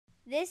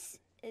This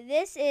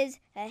is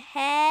a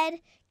head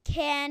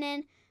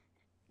cannon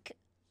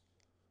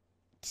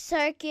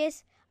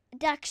circus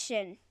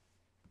production.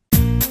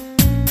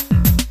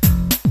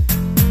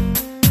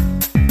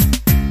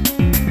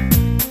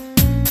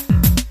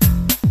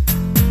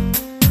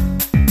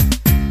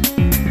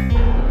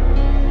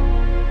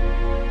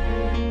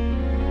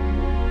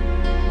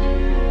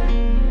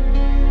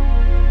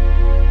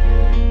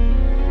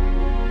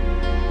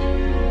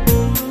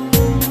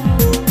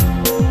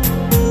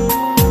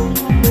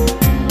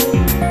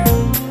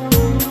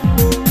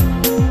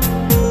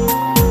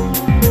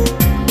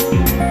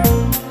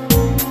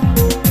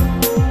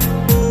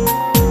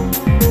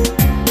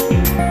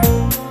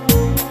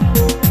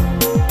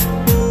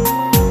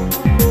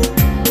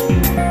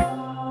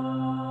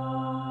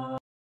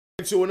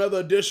 To another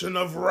edition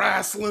of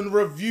Wrestling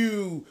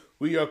Review.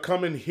 We are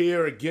coming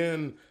here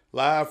again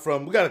live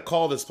from, we got to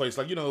call this place,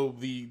 like, you know,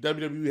 the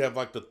WWE have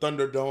like the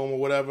Thunderdome or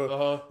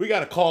whatever. We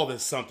got to call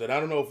this something. I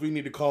don't know if we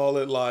need to call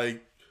it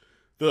like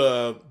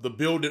the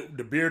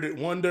Bearded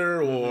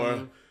Wonder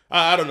or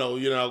I don't know,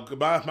 you know,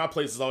 my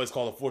place is always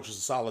called the Fortress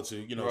of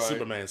Solitude, you know, right.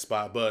 Superman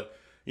spot, but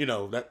you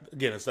know, that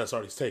again, that's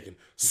already taken.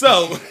 So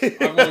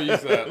I won't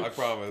use that, I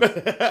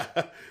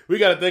promise. We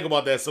got to think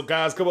about that. So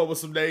guys, come up with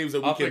some names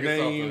that we can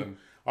name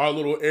our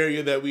little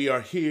area that we are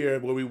here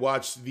where we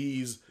watch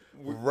these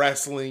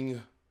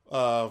wrestling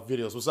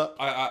videos. What's up?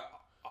 I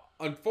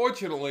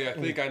unfortunately, I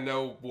think I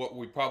know what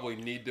we probably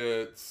need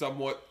to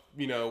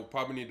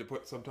probably need to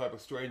put some type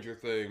of Stranger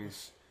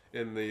Things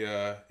in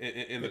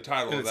the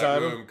title of that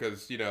room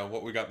because, you know,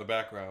 what we got in the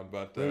background.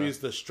 But maybe it's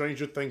the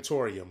Stranger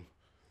Thingtorium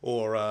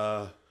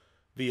or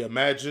the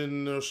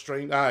Imagine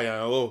Strange.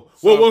 We'll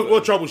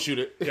troubleshoot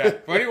it. Yeah.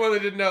 For anyone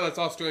that didn't know, that's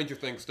all Stranger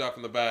Things stuff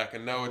in the back.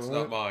 And no, it's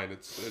not mine.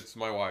 It's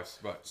my wife's.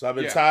 But so I've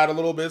been tired a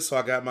little bit, so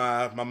I got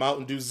my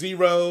Mountain Dew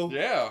Zero.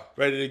 Yeah.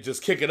 Ready to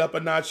just kick it up a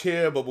notch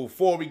here. But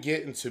before we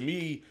get into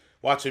me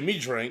watching me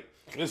drink,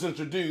 let's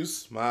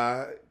introduce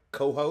my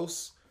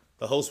co-host,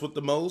 the host with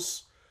the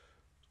most,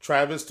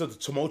 Travis, to the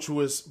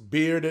tumultuous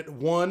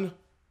Bearded One.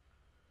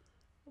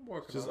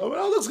 It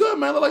looks good,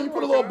 man. Look like you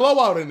put a little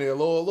blowout in there, a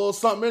little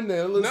something in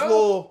there.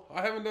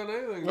 I haven't done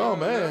anything. Oh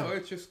man, no,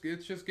 it's just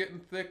getting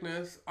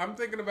thickness. I'm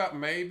thinking about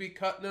maybe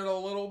cutting it a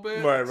little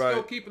bit. Right.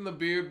 Still keeping the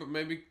beard, but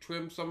maybe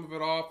trim some of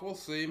it off. We'll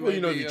see. Well,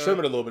 you know, if you trim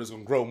it a little bit, it's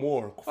gonna grow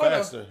more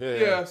faster. No.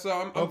 Yeah.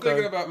 So I'm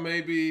thinking about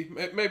maybe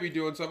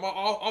doing something.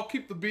 I'll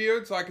keep the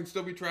beard, so I can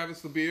still be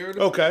Travis the Beard.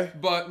 Okay.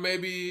 But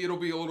maybe it'll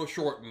be a little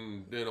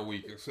shortened in a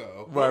week or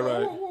so.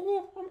 Right.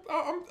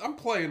 I'm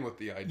playing with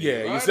the idea.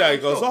 Yeah, right? you see how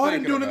it goes. I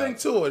didn't do anything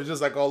to it. It's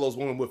just like all those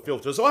women with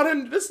filters.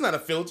 So this is not a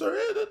filter.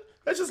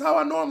 That's just how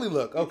I normally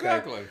look.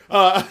 Okay.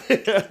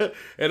 Exactly.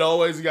 And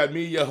always you got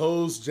me, your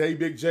host, J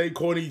Big J,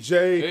 Corny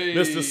J,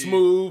 Mr.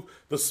 Smooth,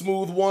 the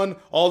smooth one,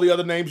 all the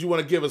other names you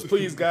want to give us.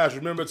 Please, guys,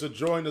 remember to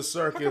join the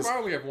circus. How come I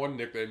only have one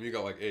nickname? You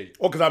got like 8.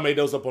 Oh, because I made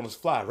those up on the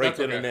fly right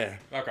then and there.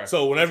 Okay.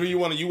 So whenever you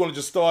want to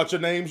just throw out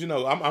your names, you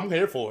know, I'm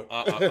here for it.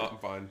 I'm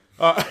fine.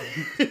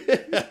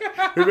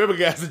 Remember,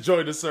 guys, to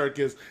join the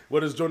circus.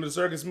 What does join the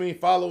circus mean?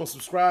 Follow and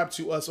subscribe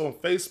to us on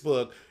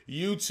Facebook,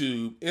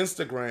 YouTube,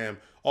 Instagram,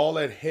 all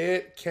at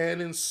Head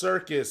Cannon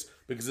Circus,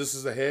 because this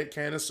is a Head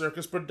Cannon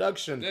Circus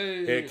production.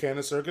 Hey. Head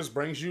Cannon Circus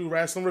brings you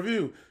Wrestling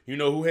Review. You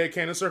know who Head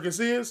Cannon Circus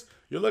is?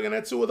 You're looking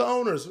at 2 of the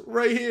owners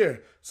right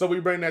here. So we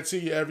bring that to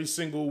you every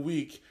single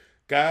week.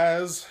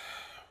 Guys,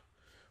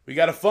 we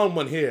got a fun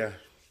one here.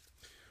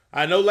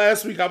 I know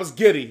last week I was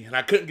giddy and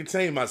I couldn't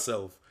contain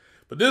myself.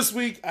 But this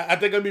week, I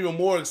think I'm even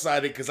more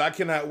excited because I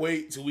cannot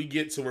wait till we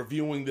get to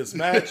reviewing this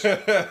match.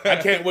 I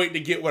can't wait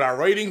to get what our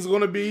ratings are going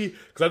to be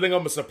because I think I'm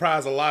going to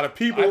surprise a lot of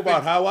people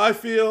about how I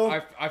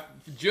feel.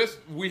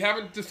 We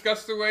haven't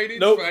discussed the ratings.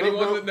 Nope,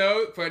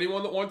 for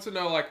anyone that wants to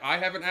know, like, I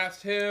haven't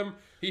asked him.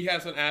 He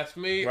hasn't asked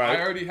me. Right.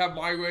 I already have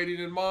my rating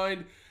in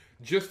mind.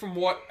 Just from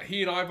what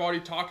he and I have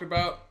already talked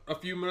about a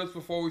few minutes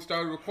before we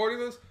started recording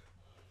this,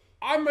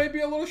 I may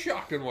be a little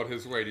shocked in what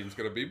his rating's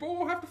going to be, but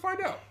we'll have to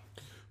find out.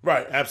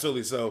 Right,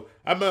 absolutely. So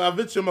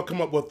eventually I'm gonna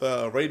come up with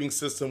a rating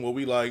system where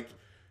we like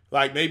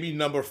maybe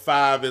number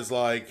 5 is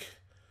like,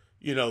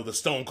 you know, the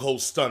Stone Cold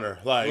Stunner,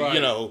 like right.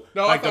 You know,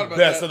 like the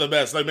best of the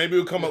best. Like maybe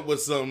we'll come up with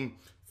some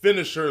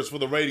finishers for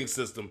the rating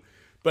system.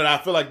 But I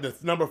feel like the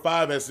number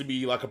 5 has to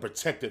be like a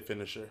protected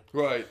finisher,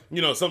 right?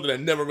 You know, something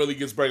that never really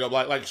gets break up,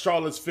 like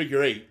Charlotte's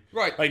figure 8,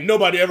 right? Like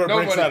nobody ever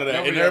breaks out of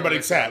that, and everybody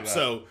taps.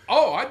 So,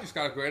 I just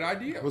got a great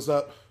idea. What's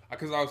up?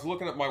 Because I was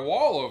looking at my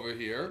wall over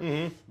here,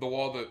 the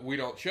wall that we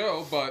don't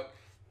show, but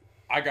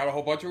I got a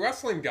whole bunch of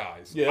wrestling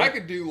guys. Yeah. I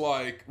could do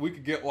we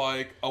could get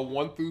like a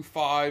 1 through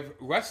 5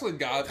 wrestling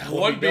guys.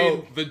 1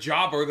 being the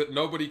jobber that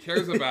nobody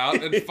cares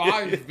about, and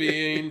 5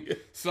 being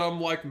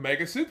some like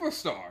mega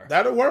superstar.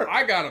 That'll work.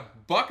 I got a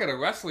bucket of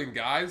wrestling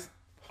guys.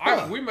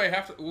 I may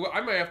have to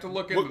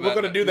look into that. We're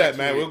going to do that,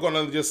 man. Week. We're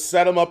going to just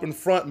set them up in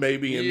front,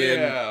 maybe, and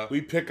then we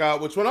pick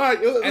out which one. All right,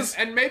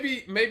 and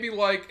maybe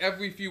like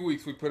every few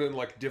weeks we put in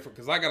like different,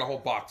 because I got a whole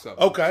box of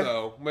them. Okay.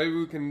 So maybe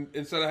we can,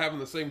 instead of having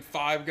the same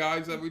 5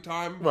 guys every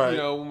time, right. you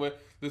know,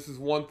 This is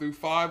 1 through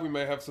 5. We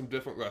may have some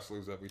different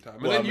wrestlers every time.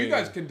 And Well, then I mean, you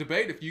guys can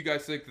debate if you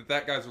guys think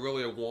that guy's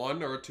really a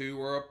 1 or a 2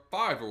 or a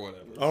 5 or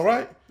whatever. All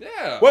right.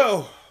 Yeah.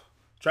 Well,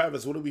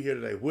 Travis, what are we here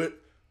today? What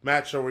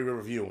match are we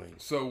reviewing?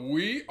 So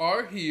we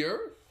are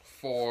here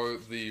for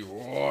the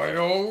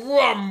Royal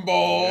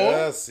Rumble.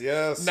 Yes.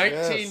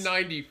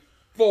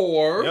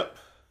 1994. Yep.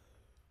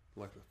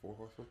 Like the Four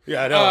Horsemen?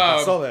 Yeah, I know.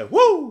 I saw that.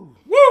 Woo!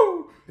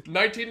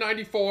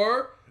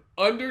 1994,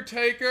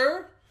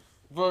 Undertaker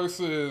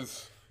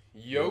versus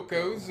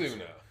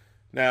Yokozuna.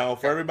 Now,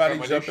 for everybody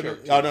got my jumping new in.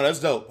 shirt, Oh, no, that's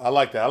dope. I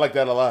like that. I like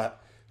that a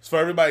lot. It's for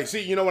everybody.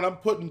 See, you know, when I'm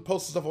posting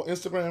stuff on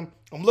Instagram,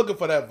 I'm looking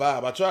for that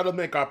vibe. I try to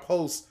make our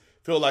posts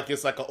feel like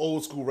it's like an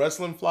old school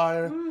wrestling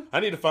flyer. I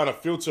need to find a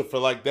filter for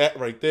like that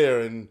right there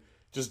and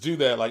just do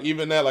that. Like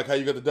even that, like how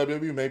you got the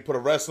WWE, maybe put a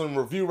wrestling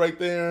review right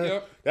there.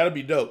 Yep. That'd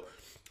be dope.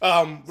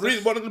 One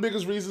of the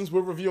biggest reasons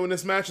we're reviewing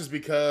this match is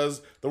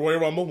because the Royal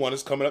Rumble 1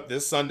 is coming up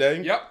this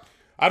Sunday. Yep.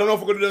 I don't know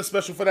if we're going to do a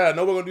special for that. I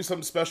know we're going to do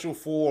something special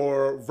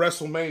for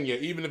WrestleMania,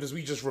 even if it's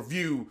we just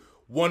review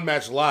one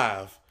match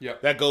live.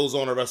 Yep. That goes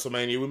on at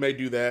WrestleMania. We may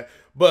do that.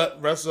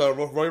 But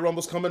Royal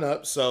Rumble's coming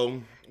up,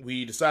 so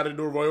we decided to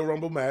do a Royal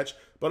Rumble match.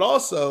 But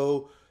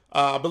also,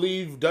 I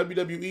believe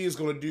WWE is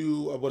going to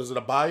do,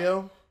 a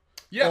bio?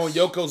 Yes. On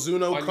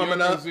Yokozuna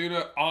coming up.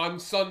 Yokozuna on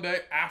Sunday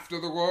after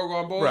the Royal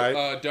Rumble.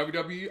 Right.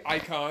 WWE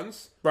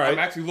Icons. Right.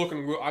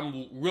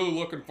 I'm really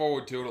looking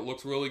forward to it. It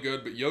looks really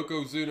good. But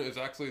Yokozuna is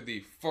actually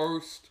the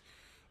first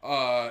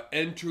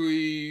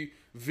entry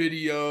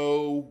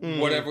video,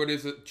 whatever it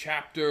is, a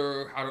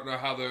chapter. I don't know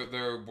how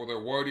they're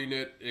wording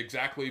it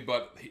exactly,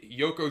 but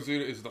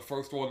Yokozuna is the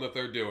first one that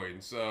they're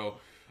doing. So,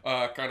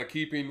 kind of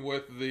keeping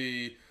with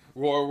the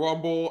Royal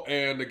Rumble,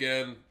 and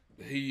again,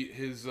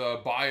 his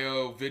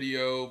bio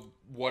video,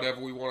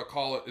 whatever we want to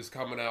call it, is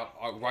coming out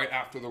right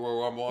after the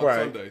Royal Rumble on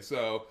Sunday.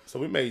 So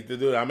we may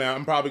do it. I mean,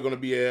 I'm probably going to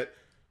be at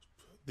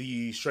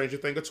the Stranger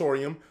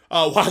Thingatorium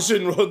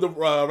watching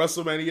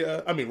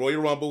the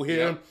Royal Rumble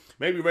here. Yep.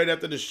 Maybe right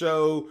after the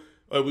show,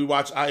 we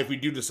watch. If we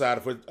do decide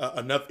if we're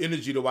enough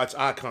energy to watch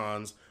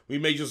Icons, we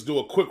may just do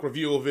a quick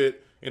review of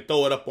it and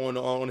throw it up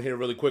on here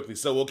really quickly.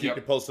 So we'll keep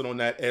you posted on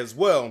that as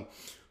well.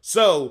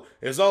 So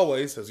as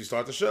always, as we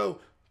start the show,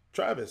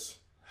 Travis,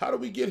 how do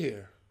we get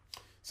here?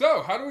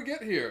 So, how do we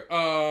get here?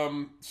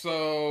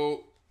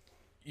 So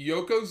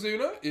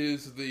Yokozuna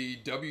is the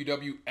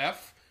WWF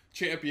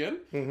champion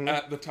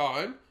at the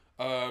time.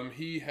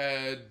 He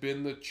had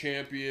been the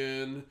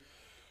champion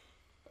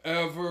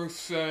ever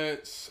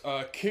since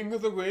King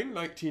of the Ring,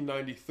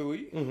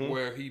 1993,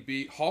 where he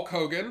beat Hulk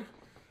Hogan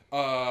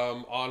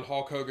on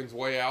Hulk Hogan's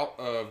way out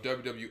of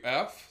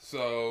WWF.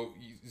 So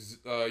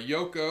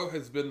Yoko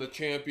has been the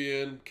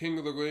champion. King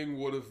of the Ring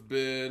would have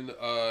been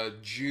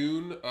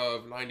June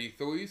of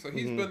 93. So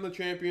he's been the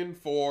champion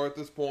for, at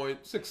this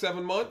point,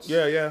 6-7 months.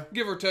 Yeah.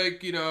 Give or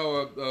take,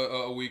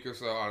 a week or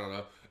so. I don't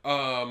know.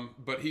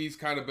 But he's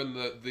kind of been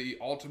the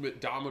ultimate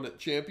dominant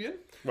champion.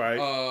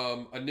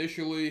 Right.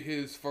 Initially,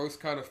 his first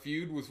kind of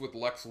feud was with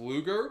Lex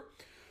Luger,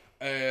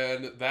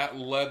 and that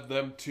led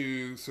them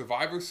to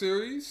Survivor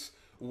Series,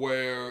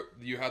 where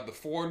you had the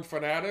Foreign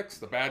Fanatics,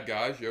 the bad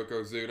guys.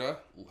 Yokozuna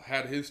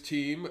had his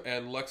team,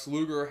 and Lex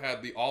Luger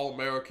had the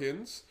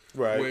All-Americans,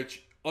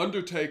 which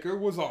Undertaker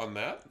was on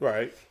that.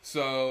 Right.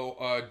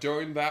 So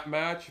during that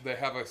match, they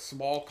have a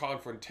small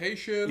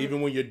confrontation.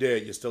 Even when you're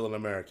dead, you're still an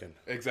American.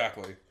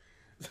 Exactly.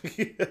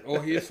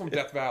 Well, he is from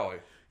Death Valley.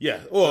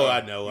 Yeah. Well,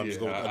 I know. I'm just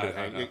going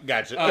to...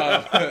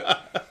 Gotcha.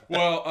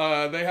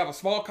 They have a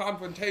small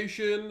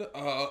confrontation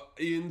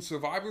in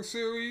Survivor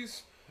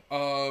Series.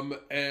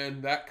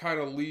 And that kind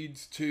of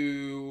leads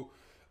to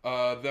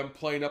them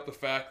playing up the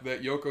fact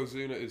that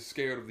Yokozuna is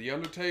scared of The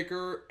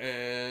Undertaker,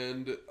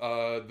 and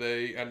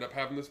they end up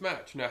having this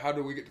match. Now, how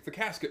do we get to the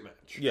casket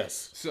match?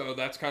 Yes. So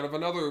that's kind of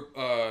another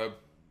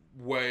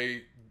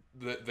way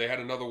that they had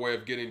another way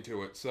of getting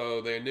to it.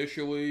 So they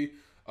initially,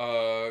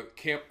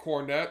 Camp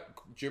Cornette,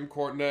 Jim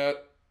Cornette,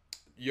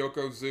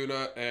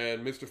 Yokozuna,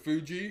 and Mr.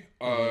 Fuji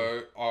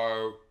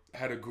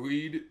had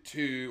agreed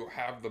to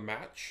have the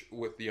match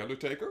with The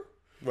Undertaker.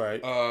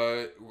 Right.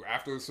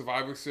 After the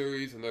Survivor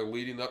Series, and they're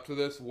leading up to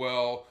this.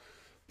 Well,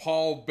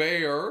 Paul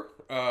Bearer,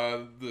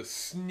 the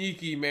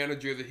sneaky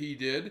manager that he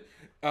did,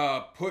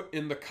 put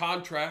in the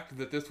contract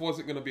that this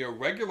wasn't going to be a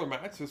regular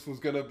match. This was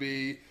going to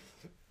be,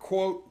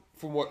 quote,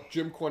 from what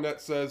Jim Cornette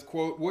says,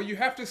 quote, well, you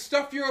have to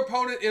stuff your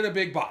opponent in a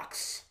big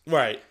box.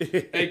 Right.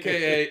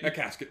 AKA a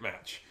casket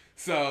match.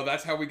 So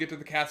that's how we get to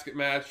the casket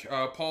match.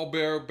 Paul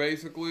Bearer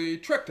basically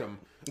tricked him.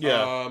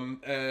 Yeah.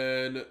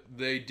 And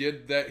they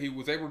did that. He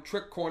was able to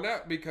trick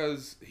Cornette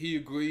because he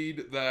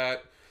agreed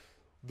that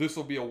this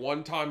will be a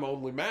one-time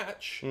only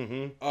match.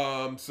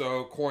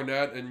 So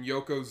Cornette and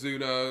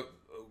Yokozuna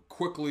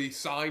quickly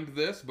signed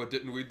this, but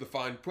didn't read the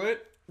fine print.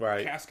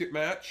 Right. Casket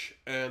match,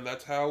 and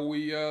that's how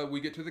we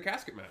get to the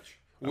casket match,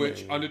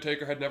 which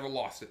Undertaker had never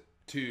lost it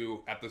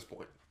to at this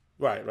point.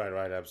 Right.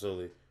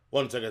 Absolutely.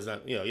 Undertaker's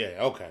not.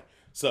 Okay.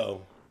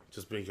 So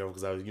just being careful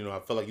because I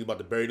felt like you were about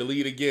to bury the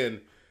lead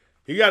again.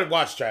 You got to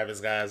watch Travis,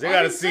 guys. You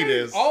got to see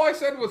this. All I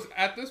said was,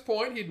 at this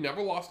point, he'd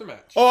never lost a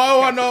match.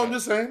 Oh, I know. I'm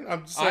just saying.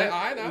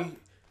 I know.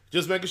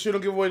 Just making sure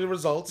don't give away the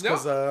results.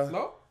 Because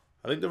no.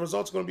 I think the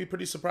results are going to be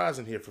pretty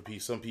surprising here for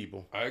some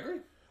people. I agree.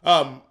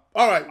 All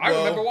right. I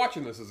remember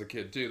watching this as a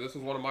kid, too. This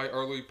was one of my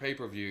early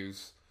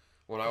pay-per-views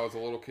when I was a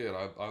little kid.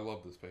 I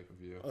love this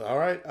pay-per-view. All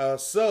right.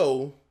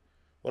 So,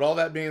 with all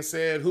that being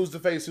said, who's the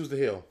face, who's the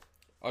heel?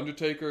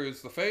 Undertaker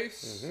is the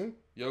face. Mm-hmm.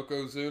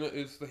 Yokozuna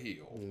is the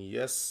heel.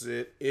 Yes,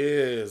 it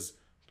is.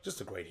 Just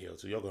a great heel,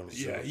 too.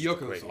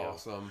 Yokozuna's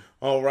awesome.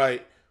 All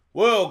right.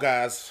 Well,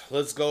 guys,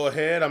 let's go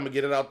ahead. I'm going to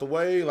get it out the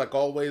way. Like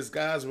always,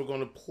 guys, we're going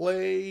to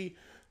play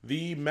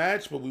the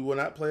match, but we will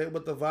not play it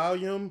with the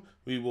volume.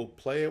 We will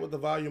play it with the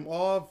volume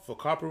off for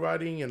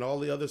copywriting and all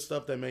the other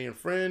stuff that may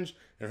infringe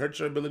and hurt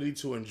your ability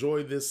to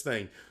enjoy this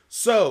thing.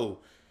 So,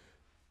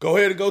 go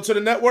ahead and go to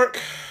the network.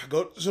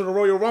 Go to the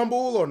Royal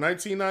Rumble or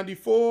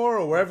 1994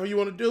 or wherever you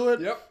want to do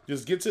it. Yep.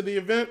 Just get to the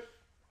event.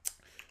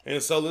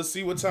 And so let's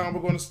see what time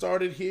we're going to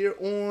start it here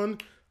on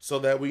so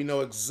that we know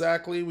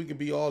exactly we can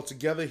be all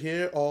together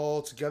here,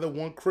 all together,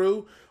 one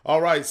crew. All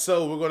right,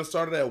 so we're going to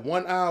start it at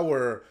 1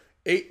 hour,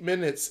 8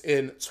 minutes,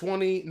 and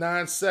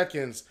 29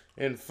 seconds,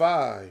 and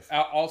 5.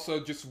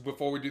 Also, just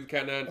before we do the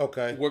countdown,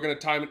 okay, we're going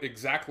to time it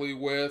exactly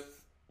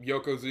with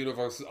Yokozuna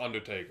versus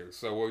Undertaker.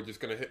 So we're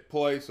just going to hit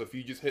play. So if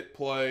you just hit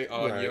play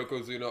on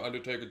Yokozuna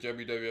Undertaker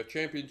WWF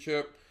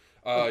Championship,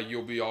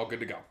 you'll be all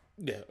good to go.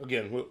 Yeah,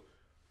 again,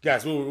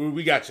 guys,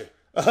 we got you.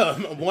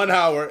 1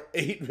 hour,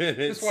 8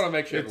 minutes, just want to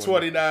make sure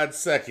 29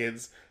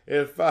 seconds,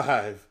 and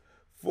 5,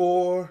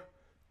 4,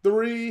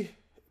 3,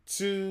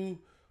 2,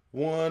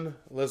 1.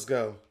 Let's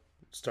go.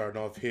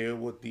 Starting off here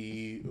with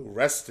the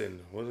resting.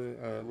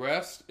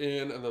 Rest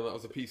in, and then that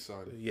was a peace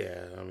sign.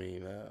 Yeah, I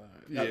mean,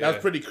 that's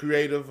pretty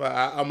creative.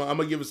 I'm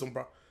gonna give it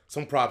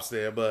some props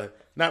there, but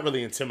not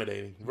really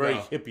intimidating. Very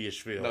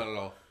hippie-ish feel. Not at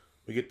all.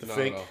 We get the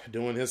Fink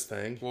doing his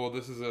thing. Well,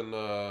 this is in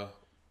I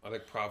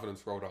think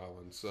Providence, Rhode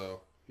Island. So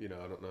I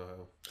don't know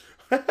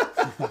how.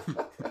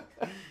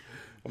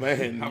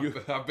 Man,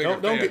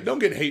 don't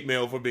get hate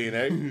mail for being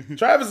that.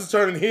 Travis is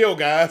turning heel,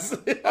 guys.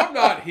 I'm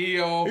not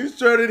heel. He's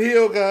turning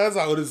heel, guys.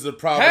 Oh, this is a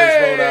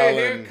Providence, Rhode Island.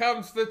 Here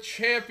comes the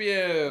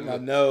champion. I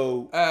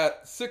know.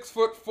 At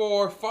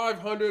 6'4",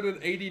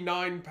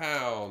 589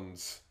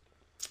 pounds.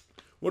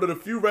 One of the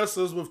few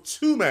wrestlers with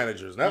 2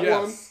 managers, not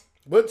one,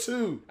 but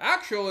 2.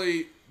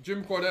 Actually,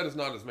 Jim Cornette is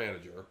not his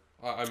manager.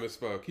 I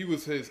misspoke. He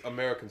was his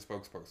American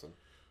spokesperson.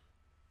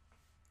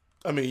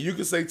 I mean, you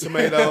can say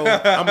tomato.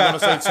 I'm going to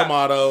say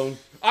tomato.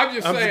 I'm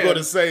just going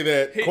to say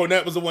that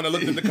Cornette was the one that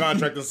looked at the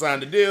contract and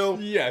signed the deal.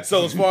 Yes.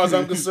 So as far as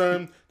I'm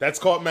concerned, that's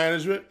called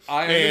management.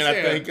 I understand.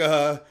 And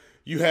I think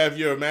you have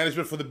your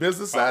management for the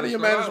business side and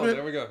your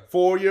management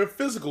for your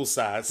physical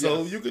side.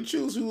 So you can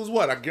choose who is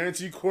what. I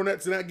guarantee you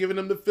Cornette's not giving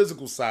them the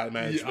physical side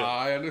management. Yeah,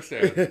 I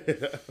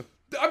understand.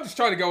 I'm just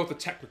trying to go with the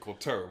technical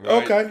term,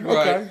 right?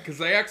 Okay. Because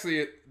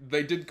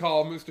they did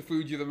call Mr.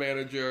 Fuji the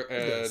manager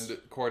and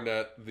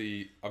Cornette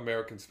the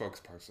American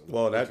spokesperson.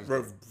 Well, that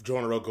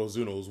John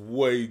Yokozuna was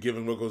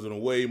giving Yokozuna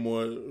way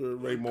more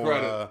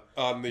credit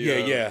on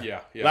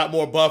the a lot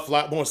more buff, a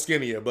lot more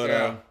skinnier.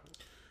 But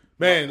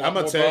man, I'm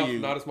gonna tell you,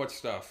 not as much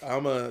stuff.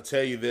 I'm gonna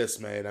tell you this,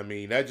 man. I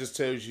mean, that just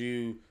tells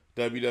you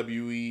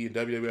WWE and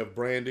WWF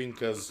branding.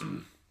 Because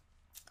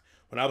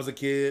when I was a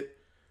kid,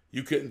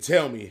 you couldn't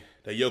tell me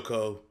that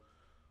Yoko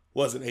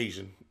wasn't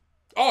Asian.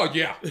 Oh,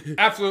 yeah.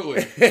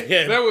 Absolutely.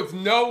 There was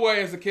no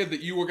way as a kid that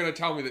you were going to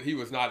tell me that he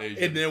was not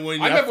Asian. And then when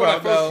I remember when I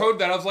first heard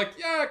that, I was like,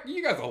 yeah,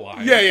 you guys are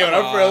lying. Yeah, when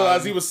I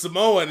realized he was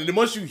Samoan. And then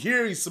once you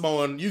hear he's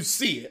Samoan, you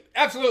see it.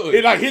 Absolutely.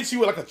 It hits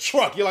you like a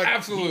truck. You're like,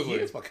 absolutely. He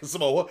is fucking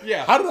Samoan.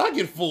 Yeah. How did I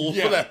get fooled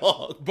for that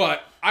long?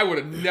 But I would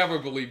have never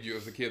believed you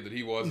as a kid that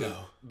he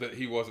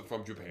wasn't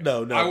from Japan.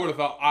 No. I would have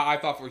thought, I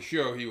thought for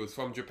sure he was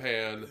from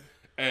Japan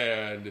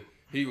and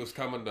he was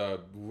coming to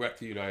wreck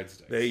the United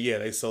States.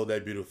 They sold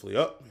that beautifully.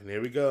 Oh, and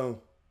there we go.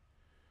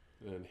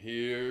 And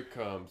here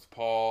comes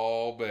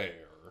Paul Bear.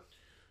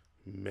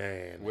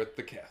 Man. With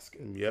the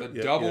casket. Yep,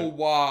 the double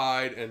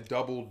wide and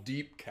double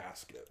deep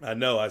casket. I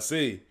know, I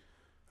see.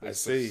 They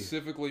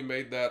specifically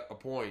made that a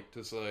point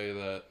to say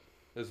that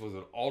this was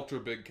an ultra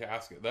big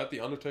casket that The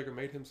Undertaker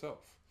made himself.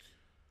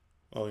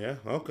 Oh, yeah?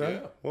 Okay.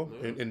 Yeah. Well,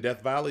 in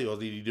Death Valley, or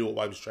did he do it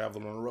while he was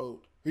traveling on the road?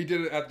 He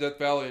did it at Death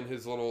Valley in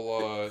his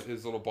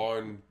little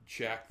barn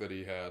shack that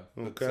he had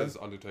that says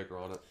Undertaker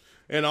on it.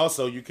 And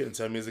also, you couldn't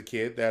tell me as a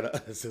kid that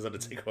it says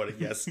Undertaker on it.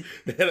 Yes,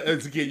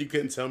 as a kid, you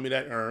couldn't tell me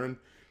that urn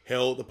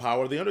held the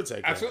power of the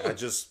Undertaker. Absolutely, I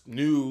just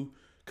knew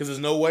because there's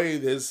no way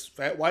this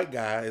fat white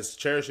guy is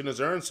cherishing his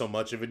urn so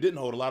much if it didn't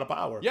hold a lot of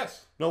power.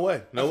 Yes, no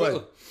way, no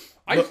way.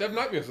 I used to have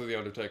nightmares of the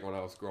Undertaker when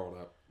I was growing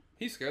up.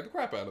 He scared the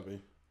crap out of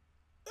me.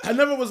 I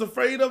never was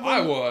afraid of him.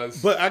 I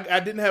was. But I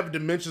didn't have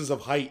dimensions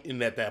of height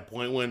at that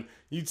point. When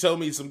you tell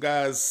me some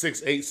guy's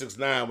 6'8",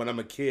 6'9", when I'm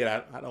a kid,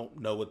 I don't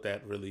know what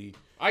that really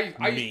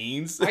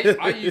means.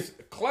 I use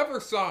clever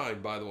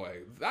sign, by the way.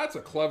 That's a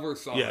clever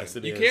sign. Yes,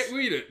 it is. You can't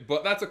read it,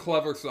 but that's a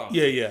clever sign.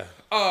 Yeah.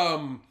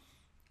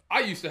 I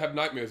used to have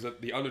nightmares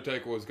that the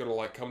Undertaker was gonna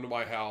like come to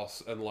my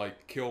house and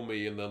like kill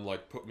me and then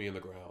like put me in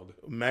the ground.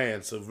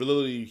 Man, so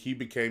really, he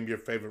became your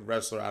favorite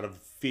wrestler out of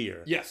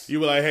fear. Yes. You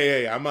were like,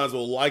 hey, I might as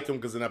well like him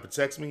because then that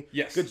protects me.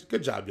 Yes.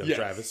 Good job, young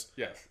Travis.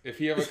 Yes. If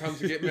he ever comes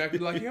to get me, I'd be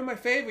like, you're my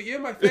favorite,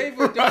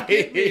 don't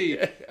get me.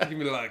 He'd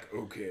be like,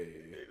 okay.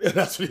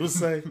 That's what he was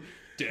saying.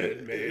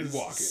 Dead man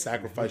walking.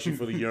 Sacrifice you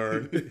for the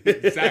urn.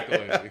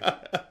 Exactly.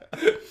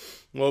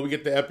 Well, we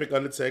get the epic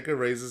Undertaker,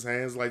 raise his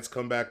hands, lights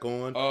come back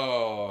on.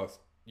 Oh,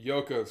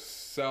 Yoko's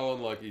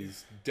selling like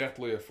he's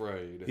deathly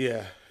afraid.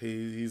 Yeah,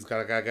 he's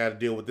got to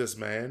deal with this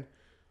man.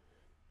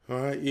 All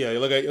right, yeah.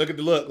 Look at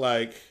the look.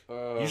 Like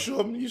you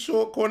sure,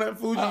 Cornette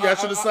Fuji? I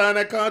should have signed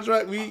that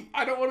contract.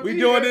 I don't want to. We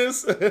doing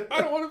this?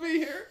 I don't want to be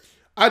here.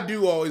 I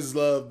do always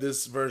love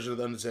this version of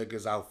the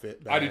Undertaker's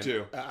outfit. Man. I do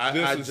too.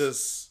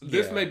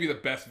 This may be the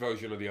best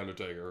version of the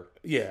Undertaker.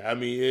 Yeah, I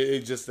mean,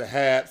 it's just the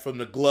hat from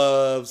the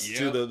gloves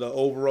to the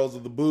overalls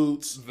of the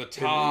boots, the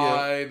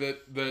tie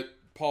that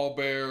Paul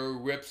Bearer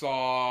rips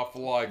off.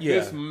 Like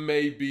this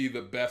may be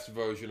the best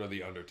version of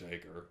the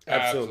Undertaker.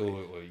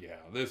 Absolutely, yeah.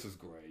 This is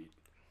great,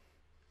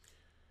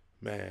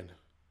 man.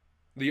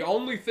 The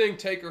only thing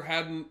Taker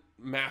hadn't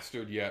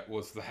mastered yet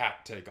was the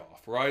hat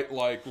takeoff, right?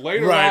 Like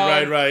later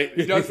on, right.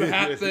 He does the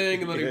hat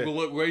thing, and then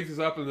he raises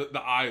up and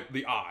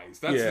the eyes.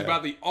 That's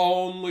about the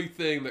only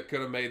thing that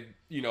could have made,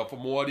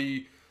 from what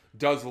he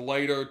does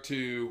later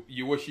to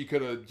you wish he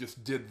could have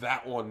just did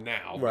that one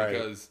now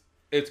because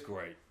it's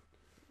great.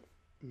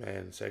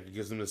 Man, Taker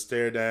gives him the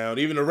stare down.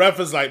 Even the ref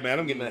is like, man,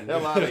 I'm getting the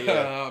hell out of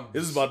here.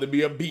 This is about to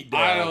be a beatdown.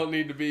 I don't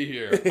need to be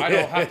here. I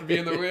don't have to be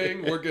in the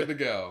ring. We're good to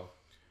go.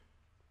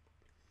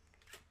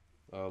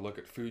 Look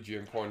at Fuji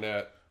and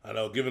Cornette. I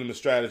know, giving him a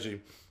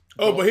strategy.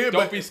 Don't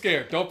be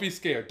scared. Don't be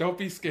scared.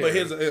 But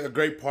here's a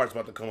great part's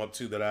about to come up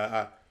too that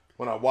I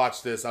when I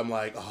watch this, I'm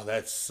like, oh,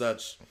 that's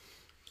such.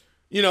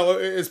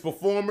 It's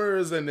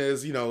performers and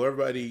there's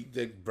everybody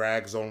that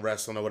brags on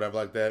wrestling or whatever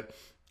like that.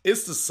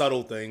 It's the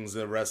subtle things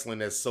in wrestling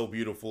that's so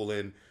beautiful,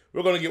 and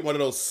we're gonna get one of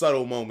those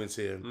subtle moments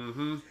here.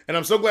 Mm-hmm. And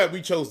I'm so glad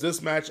we chose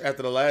this match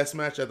after the last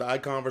match, at the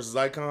Icon versus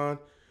Icon,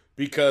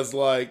 because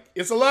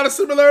it's a lot of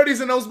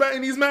similarities in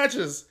these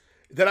matches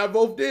that I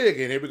both dig.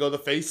 And here we go, the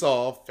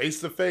face-off,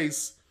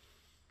 face-to-face.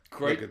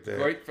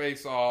 Great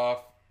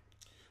face-off.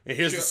 And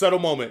here's the subtle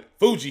moment.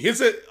 Fuji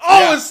hits it.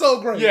 Oh, it's so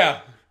great.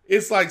 Yeah.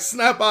 It's like,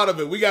 snap out of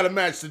it. We got a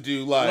match to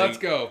do. Let's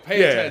go.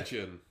 Pay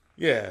attention.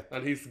 Yeah.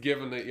 And he's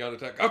giving the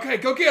Undertaker. Okay,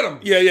 go get him.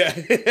 Yeah.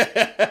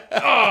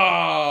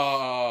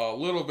 Oh, a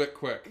little bit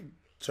quick.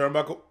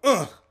 Turnbuckle.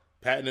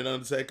 Patting it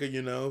Undertaker,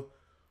 the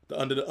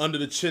under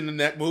the chin and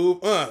neck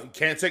move.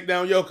 Can't take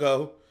down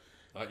Yoko.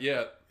 Not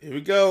yet. Here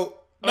we go.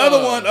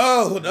 Another one.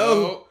 Oh,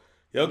 no.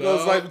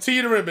 Yoko's like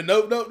teetering, but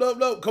nope.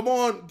 Come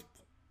on.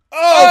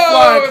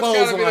 Flying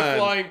clothesline. It's gotta be the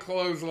flying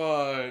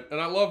clothesline.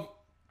 And I love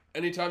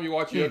anytime you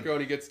watch Yoko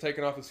and he gets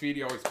taken off his feet,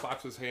 he always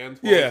claps his hands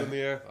while he's in the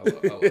air. I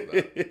love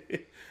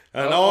that.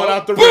 And on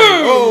out the ring.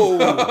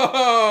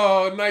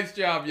 Oh, nice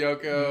job,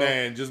 Yoko.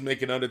 Man, just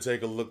making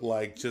Undertaker look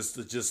like just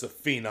a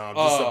phenom,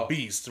 just a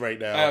beast right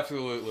now.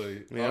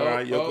 Absolutely. Yeah, all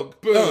right,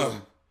 Yoko.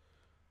 Boom.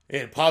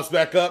 And pops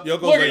back up.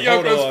 Yoko's look at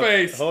Yoko's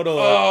face. Hold on.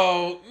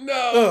 Oh,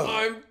 no,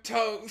 I'm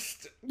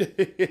toast.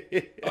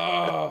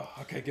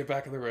 Okay, get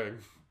back in the ring.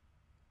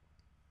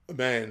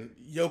 Man,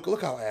 Yoko,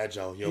 look how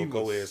agile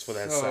Yoko is for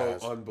that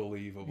size. So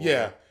unbelievable.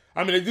 Yeah.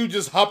 I mean, the dude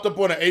just hopped up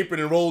on an apron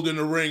and rolled in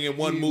the ring in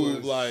one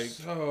move.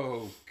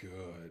 So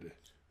good.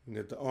 You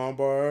get the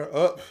armbar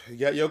up. You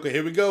got Yoko.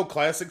 Here we go.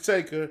 Classic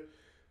Taker.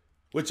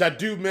 Which I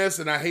do miss,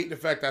 and I hate the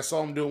fact I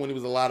saw him doing when he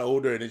was a lot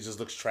older, and it just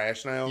looks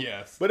trash now.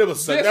 Yes. But that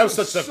was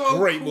such a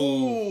great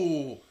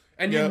move.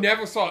 And you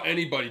never saw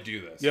anybody do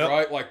this,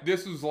 right? Like,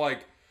 this was like,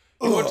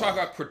 you want to talk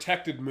about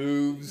protected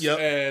moves,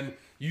 and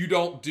you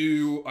don't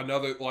do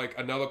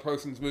another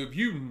person's move.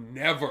 You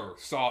never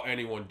saw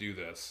anyone do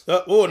this.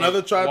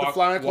 Another tried the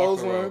flying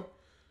clothesline.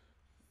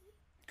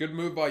 Good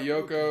move by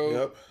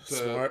Yoko.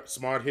 Yep.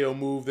 Smart heel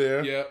move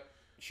there. Yep.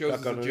 Shows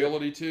his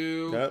agility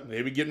too. Yep.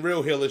 Maybe getting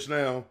real heelish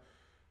now.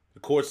 The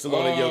court's still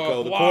on it,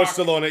 Yoko. The court's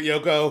still on it,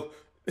 Yoko.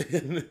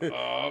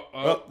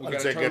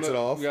 Undertaker gets it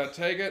off. We gotta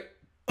take it.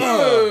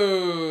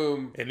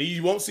 Boom. And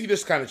you won't see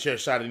this kind of chair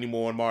shot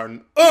anymore in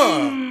Martin.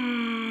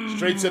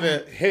 Straight to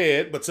the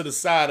head, but to the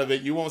side of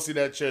it, you won't see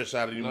that chair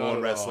shot anymore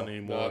in wrestling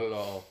anymore. Not at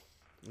all.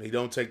 They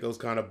don't take those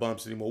kind of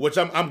bumps anymore, which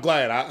I'm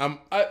glad.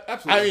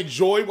 Absolutely. I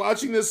enjoy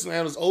watching this, and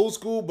it was old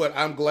school, but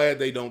I'm glad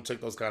they don't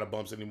take those kind of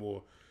bumps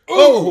anymore.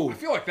 I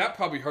feel like that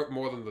probably hurt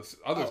more than the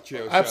other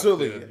chair shots.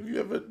 Absolutely. Have you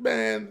ever,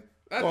 man?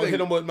 I'll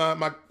hit him with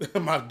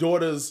my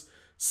daughter's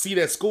seat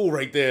at school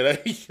right there.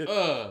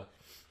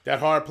 That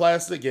hard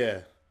plastic, yeah.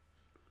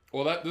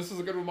 Well, this is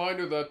a good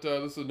reminder that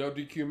this is a no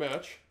DQ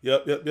match.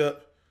 Yep.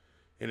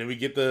 And then we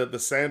get the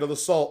sand or the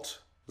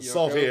salt. The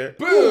salt here.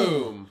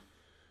 Boom!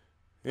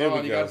 There we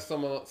go. You got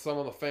some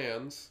of the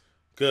fans.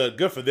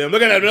 Good for them.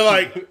 Look at that. They're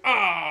like,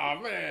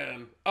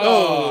 man.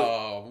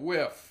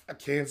 Whiff. I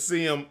can't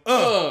see him.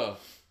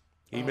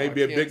 He may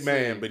be a big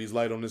man, but he's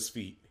light on his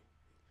feet.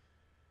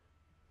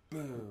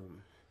 Boom.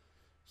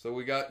 So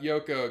we got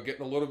Yoko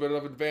getting a little bit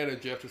of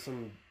advantage after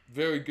some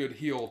very good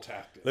heel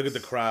tactics. Look at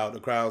the crowd. The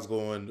crowd's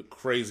going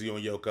crazy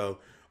on Yoko.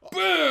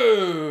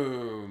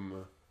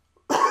 Boom!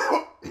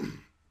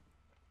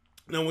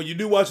 Now, when you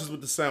do watch this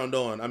with the sound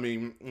on, I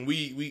mean,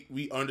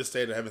 we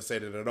understand it, haven't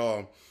said it at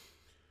all.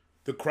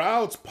 The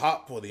crowd's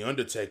pop for The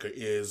Undertaker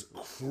is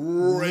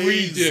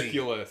crazy.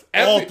 Ridiculous.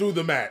 All through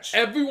the match.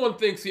 Everyone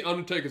thinks The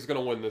Undertaker's going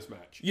to win this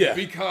match. Yeah.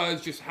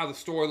 Because just how the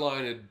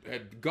storyline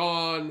had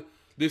gone.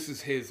 This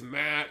is his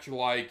match.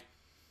 Like,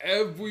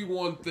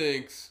 everyone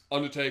thinks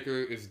Undertaker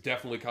is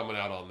definitely coming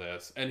out on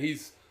this. And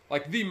he's,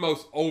 like, the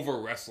most over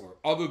wrestler,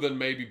 other than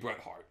maybe Bret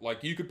Hart.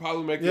 Like, you could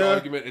probably make the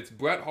argument it's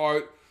Bret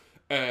Hart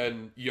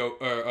and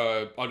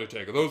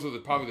Undertaker. Those are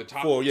probably the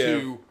top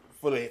two.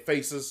 For the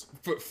faces.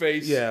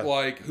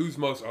 Like, who's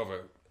most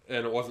over?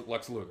 And it wasn't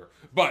Lex Luger.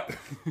 But.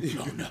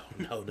 No.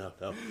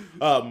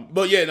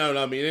 But yeah, no.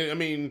 I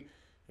mean,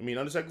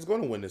 Undertaker's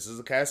going to win this. This is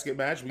a casket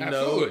match. We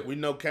know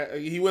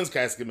he wins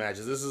casket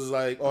matches. This is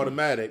like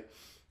automatic.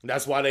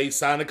 That's why they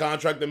signed a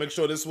contract to make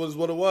sure this was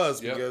what it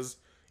was. Because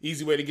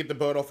easy way to get the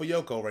belt off of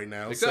Yoko right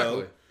now.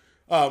 Exactly.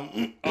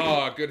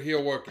 Good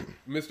heel work,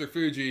 Mr.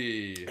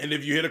 Fuji. And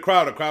if you hear the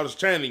crowd is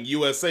chanting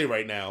USA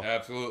right now.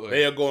 Absolutely.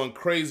 They are going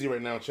crazy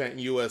right now chanting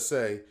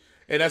USA.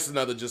 And that's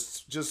another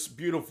just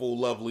beautiful,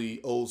 lovely,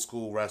 old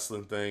school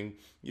wrestling thing.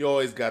 You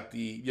always got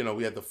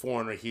we had the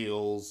foreigner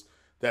heels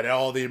that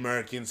all the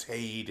Americans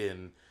hate,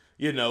 and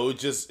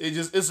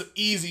it's an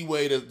easy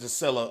way to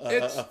sell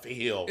a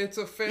heel. It's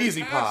a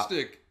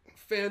fantastic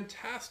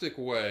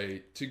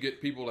way to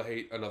get people to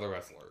hate another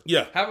wrestler.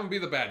 Yeah. Have him be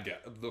the bad guy,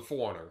 the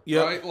foreigner.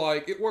 Yep. Right?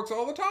 Like, it works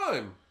all the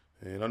time.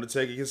 And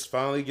Undertaker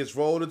finally gets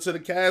rolled into the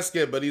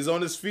casket, but he's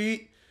on his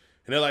feet,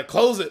 and they're like,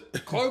 close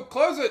it.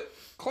 Close it.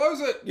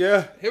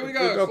 Yeah. Here we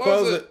go.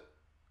 Close it.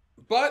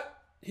 But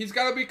he's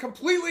got to be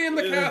completely in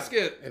the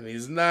casket. And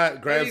he's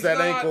not. Grabs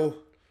that ankle.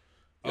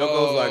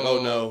 Yoko's like,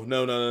 oh, no.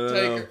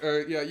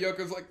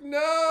 Yoko's like,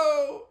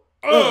 no.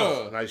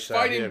 Nice shot.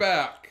 Fighting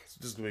back. It's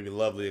just going to be a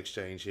lovely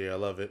exchange here. I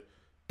love it.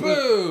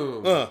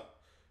 Boom.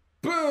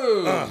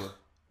 Boom.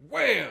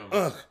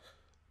 Wham.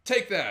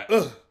 Take that.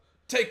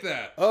 Take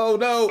that. Oh,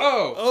 no.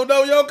 Oh,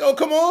 no, Yoko.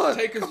 Come on.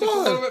 Taker's just a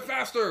little bit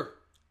faster.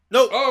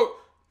 No. Oh.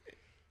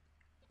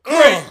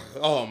 Great.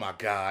 Oh, my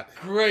God.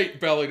 Great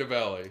belly to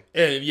belly.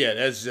 And, yeah,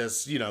 that's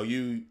just,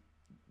 you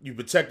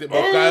protected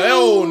both guys.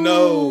 Oh,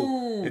 no.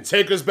 And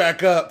Taker's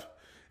back up.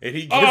 And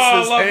he gets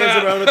his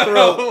hands around the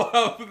throat. I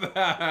love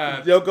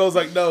that. Yoko's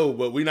like, no,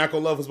 but we're not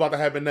going to love what's about to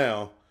happen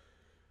now.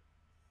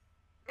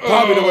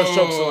 Probably the worst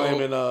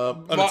chokeslam in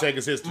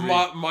Undertaker's history.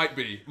 Might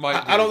be.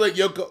 I don't think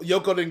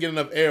Yoko didn't get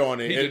enough air on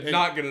it. He did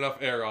not get enough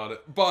air on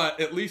it, but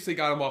at least he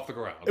got him off the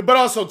ground. But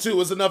also, too,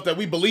 it's enough that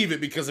we believe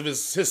it because of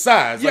his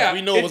size. Yeah, like,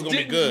 we know it was going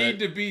to be good. It didn't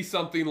need to be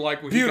something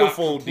like when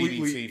beautiful he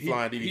got DDT,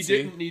 flying DDT. He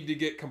didn't need to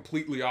get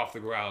completely off the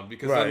ground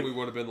because then we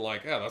would have been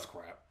like, yeah, that's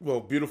crap. Well,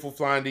 beautiful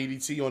flying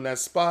DDT on that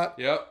spot.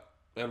 Yep.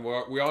 And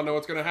we all know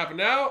what's going to happen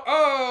now.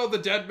 Oh, the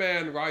dead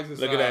man rises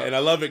up. Look at that. And I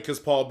love it because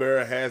Paul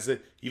Bearer has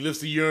it. He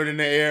lifts the urine in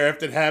the air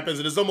after it happens.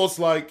 And it's almost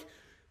like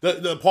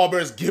the Paul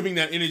Bearer is giving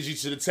that energy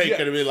to the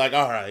Taker to be like,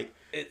 all right.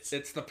 It's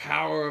the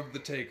power of the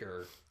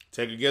Taker.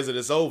 Taker gets it.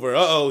 It's over.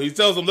 Uh-oh. He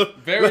tells him, look.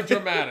 Very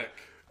dramatic.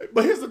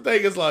 But here's the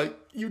thing. It's like,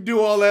 you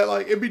do all that.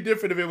 Like, it'd be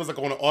different if it was like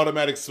on an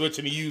automatic switch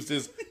and he used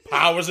his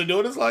powers to do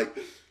it. It's like,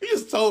 he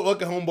just told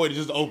like a homeboy to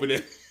just open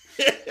it.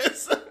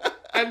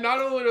 And not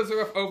only does the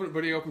ref open it,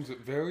 but he opens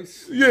it very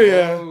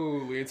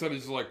slowly. And so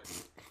he's just like...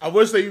 Pfft. I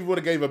wish they would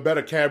have gave a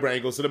better camera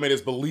angle so they made us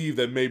believe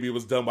that maybe it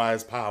was done by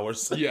his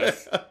powers.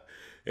 Yes.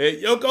 And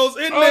Yoko's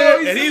in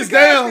there, and he's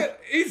down.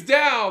 He's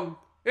down.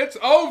 It's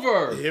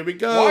over. Here we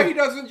go. Why he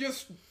doesn't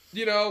just,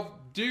 close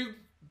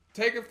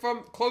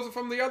it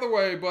from the other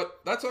way,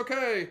 but that's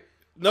okay.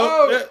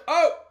 No.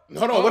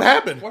 Hold on, what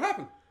happened? What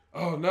happened?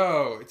 Oh,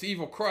 no. It's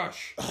Evil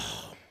Crush.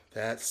 Oh,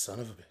 that son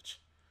of a bitch.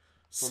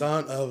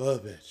 Son of a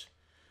bitch.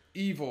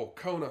 Evil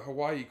Kona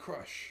Hawaii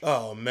Crush.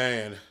 Oh,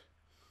 man.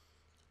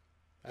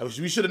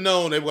 We should have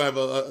known they were going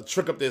to have a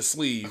trick up their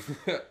sleeve.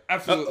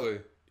 Absolutely.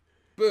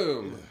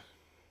 Boom.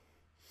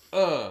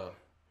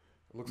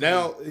 Looks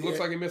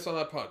like he missed on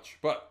that punch.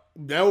 But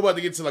now we're about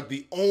to get to like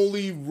the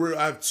only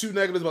I have two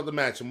negatives about the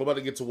match, and we're about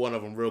to get to one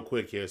of them real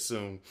quick here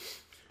soon.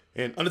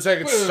 And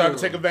Undertaker's starting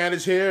to take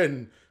advantage here,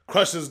 and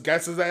Crush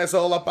gets his ass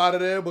all up out of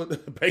there,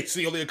 but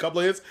basically only a couple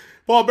of hits.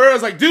 Paul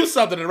Bearer's like, do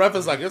something. And the ref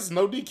is like, it's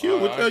no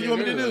DQ. What the hell you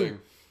want me to do?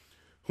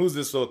 Who's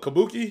this?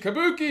 Kabuki?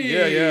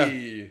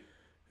 Kabuki!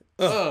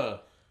 Yeah.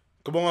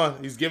 Come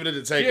on. He's giving it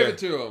to Taker. Give it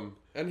to him.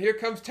 And here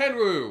comes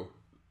Tenryu.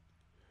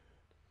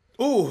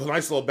 Ooh,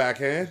 nice little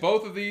backhand.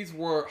 Both of these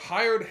were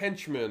hired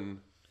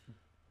henchmen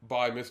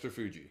by Mr.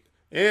 Fuji.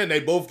 And they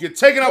both get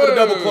taken out with a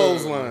double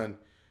clothesline.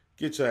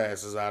 Get your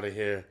asses out of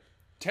here.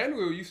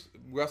 Tenryu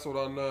wrestled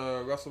on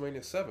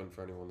WrestleMania 7,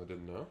 for anyone that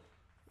didn't know.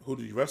 Who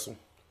did you wrestle?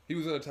 He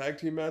was in a tag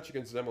team match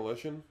against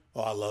Demolition.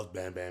 Oh, I love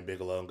Bam Bam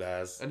Bigelow,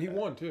 guys. And he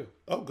won, too.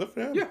 Oh, good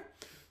for him. Yeah.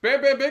 Bam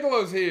Bam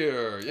Bigelow's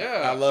here.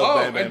 Yeah. I love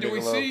Bam Bam and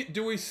Bigelow.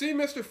 do we see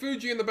Mr.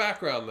 Fuji in the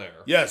background there?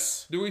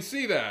 Yes. Do we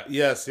see that?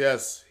 Yes.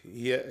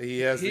 He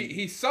has.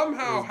 He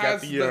somehow he's got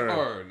has the the urn.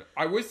 urn.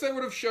 I wish they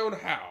would have shown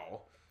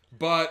how,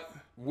 but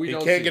we He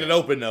don't. can't see get it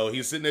open though.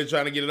 He's sitting there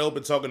trying to get it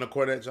open, talking to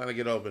Cornette, trying to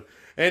get it open.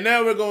 And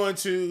now we're going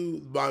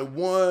to my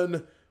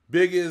one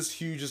biggest,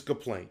 hugest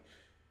complaint.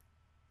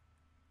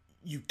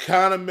 You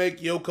kind of make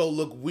Yoko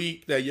look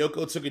weak. That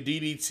Yoko took a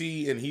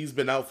DDT and he's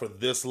been out for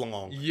this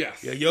long.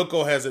 Yes. Yeah,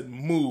 Yoko hasn't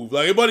moved.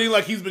 Like everybody,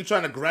 like he's been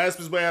trying to grasp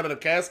his way out of the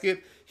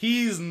casket.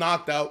 He's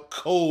knocked out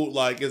cold,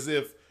 like as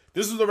if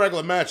this is a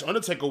regular match.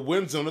 Undertaker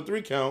wins on a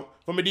 3 count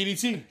from a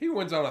DDT. He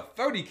wins on a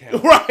 30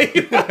 count.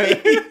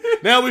 Right.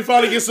 Now we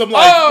finally get some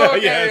like. Oh,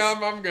 okay, yes.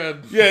 I'm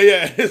good.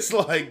 Yeah. It's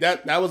like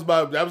that. That was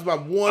my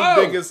one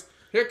biggest.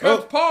 Here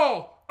comes Oh.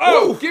 Paul.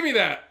 Oh, Ooh. give me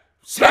that.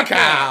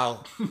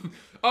 Smackdown.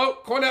 Oh,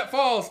 Cornette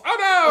falls. Oh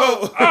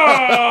no!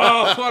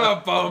 Oh, what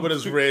a bump! With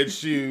his red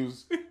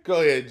shoes. Go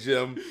ahead,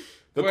 Jim.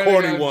 The Way to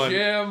corny go, one.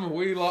 Jim,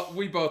 we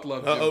both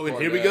love Jim.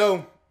 And here we Cornette.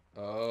 go.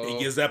 Oh. He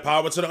gives that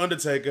power to the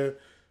Undertaker.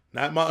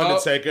 Not my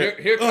Undertaker.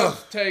 Here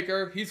comes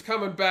Taker. He's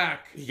coming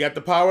back. He got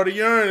the power of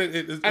the urn.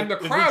 And the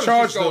crowd is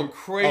just going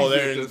crazy Oh, at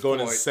they're this going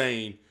point.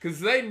 insane. Because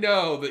they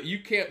know that you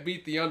can't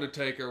beat the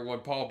Undertaker when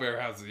Paul Bear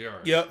has the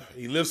urn. Yep.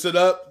 He lifts it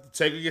up.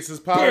 Taker gets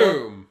his power.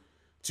 Boom.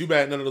 Too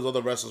bad none of those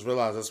other wrestlers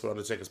realize that's what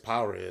Undertaker's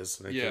power is.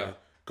 They Yeah. can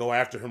go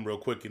after him real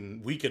quick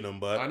and weaken him,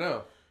 but I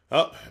know.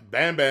 up,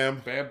 Bam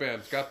Bam. Bam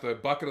Bam's got the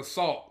bucket of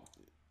salt.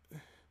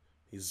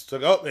 He's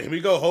took up. Here we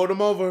go. Hold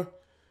him over.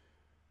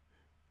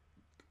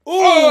 Ooh,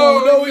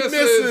 Oh, no, he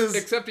misses.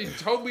 Except he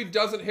totally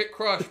doesn't hit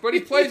Crush, but he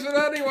plays it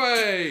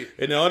anyway.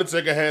 And the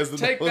Undertaker has the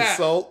Take that.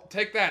 assault.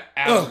 Take that,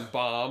 Adam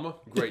Bomb.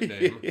 Great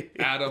name.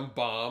 Adam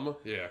Bomb.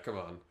 Yeah, come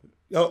on.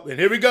 Oh, and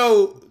here we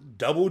go.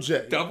 Double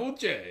J. Double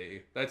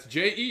J. That's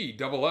J-E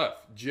double F.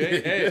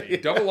 J-A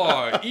double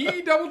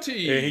R-E double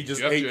T. And he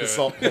just Jeff ate the Jarrett.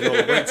 salt right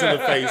to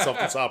the face off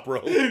the top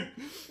rope.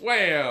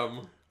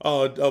 Wham.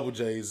 Oh, Double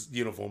J's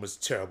uniform is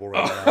terrible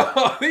right now.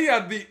 Oh, he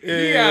had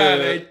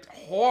a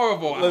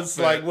horrible outfit. It's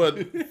like what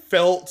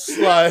felt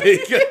like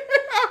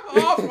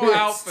Awful It's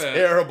outfit.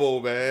 terrible,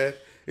 man.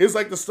 It's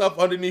like the stuff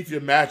underneath your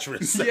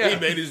mattress that he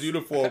Yes. made his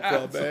uniform from,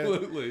 man.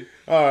 Absolutely.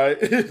 All right.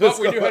 But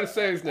we knew how to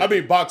say his name. I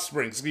mean, box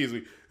spring, excuse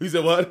me. He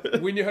said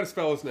what? We knew how to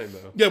spell his name,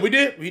 though. Yeah, we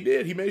did. We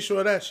did. He made sure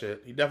of that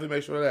shit. He definitely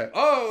made sure of that.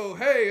 Oh,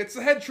 hey, it's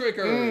the Head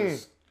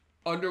Trickers. Mm.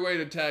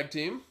 Underrated tag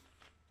team.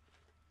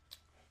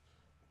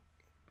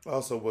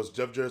 Also, was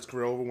Jeff Jarrett's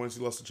career over once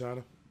he lost to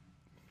China?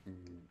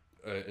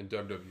 In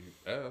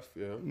WWF,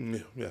 yeah.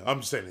 Yeah, I'm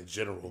just saying in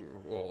general.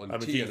 Well, in I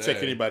mean, TNA. can you take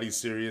anybody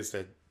serious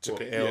that took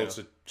Well, an L yeah.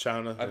 to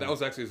China? That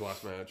was actually his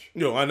last match.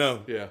 No, I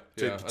know. Yeah,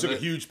 yeah. Took And a then-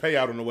 huge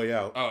payout on the way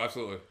out, Oh,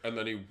 absolutely. And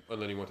then he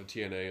went to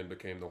TNA and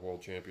became the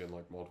world champion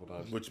like multiple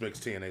times. which makes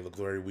TNA look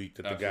very weak.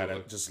 That the guy Absolutely.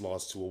 that just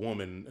lost to a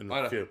woman in I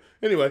the know. field.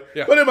 Anyway,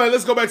 Yeah. but anyway,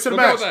 let's go back to the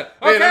We'll go match. with that.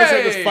 Hey, Okay.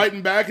 Undertaker's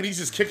fighting back, and he's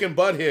just kicking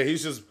butt here.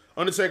 He's just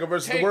Undertaker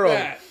versus Take the world.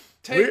 that.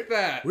 Take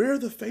that. Where are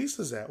the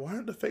faces at? Why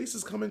aren't the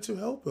faces coming to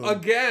help him?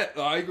 Again,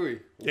 I agree.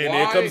 And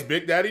here comes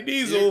Big Daddy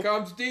Diesel. Here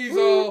comes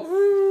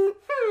Diesel.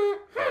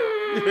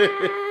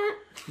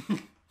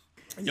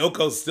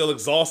 Yoko's still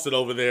exhausted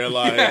over there,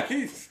 like. Yeah,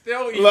 he's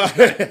still eating like,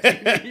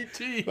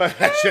 DDT. like,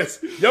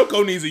 just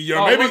Yoko needs a year.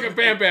 Oh, maybe look at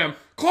Bam Bam.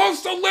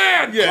 Close to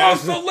lead. Yeah.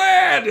 Close to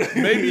lead.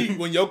 maybe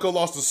when Yoko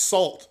lost the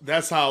salt,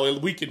 that's how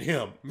it weakened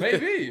him.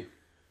 Maybe.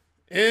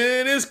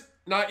 And it's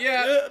Not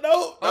yet.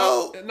 no,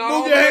 not move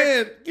all your the way.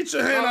 hand, get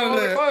your hand Not out of all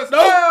the there. close. No,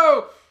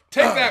 No.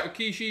 Take that,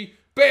 Rikishi.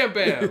 Bam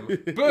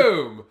Bam.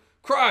 Boom.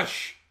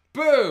 Crush.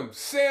 Boom.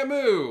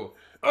 Samu.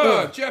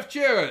 Jeff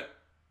Jarrett.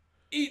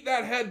 Eat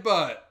that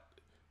headbutt.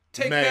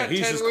 Take man, that,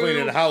 he's just Tenryu.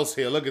 cleaning the house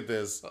here. Look at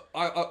this.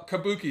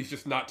 Kabuki's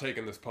just not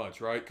taking this punch,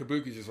 right?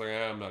 Kabuki's just like,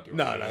 I'm not doing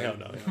No, it. hell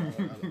no.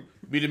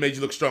 We didn't make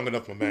you look strong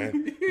enough, my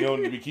man. You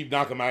don't need to keep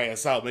knocking my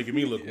ass out, making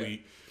me look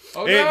weak.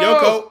 Oh, And no.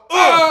 Yoko,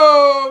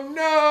 Oh,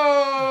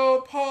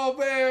 no. Paul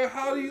Bear,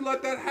 how do you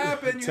let that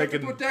happen? You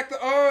Taking- have to protect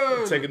the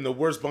urn. taking the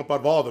worst bump out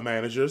of all the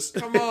managers.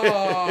 Come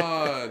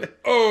on.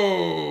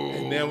 Oh.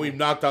 And then we've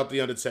knocked out the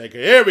Undertaker.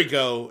 Here we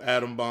go,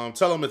 Adam Bomb.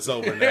 Tell him it's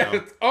over now.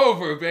 It's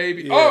over,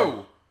 baby. Yeah.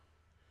 Oh.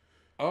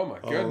 Oh, my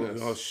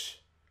goodness.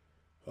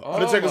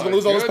 Undertaker's my gonna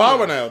lose all his power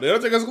goodness. now. The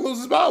Undertaker's gonna lose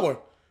his power.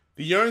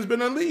 The urn's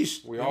been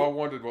unleashed. We all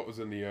wondered what was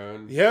in the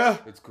urn. Yeah.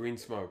 It's green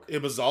smoke.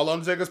 It was all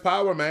Undertaker's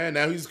power, man.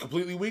 Now he's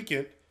completely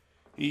weakened.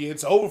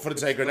 It's over for the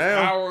Taker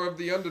now. Power of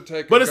the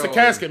Undertaker. But it's a going.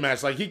 casket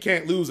match. Like, he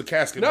can't lose a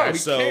casket No, match. he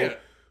So can't.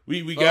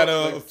 we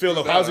gotta they feel screwed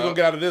of how's he that gonna up.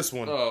 get out of this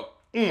one.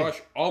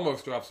 Crush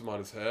almost drops him on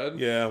his head.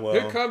 Yeah, well.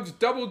 Here comes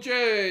Double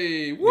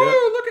J. Woo, Yep.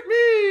 look at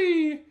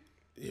me.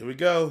 Here we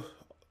go.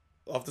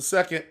 Off the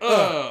second.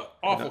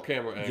 Awful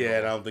camera angle. Yeah,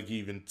 and I don't think he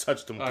even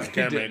touched him with his he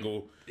camera didn't.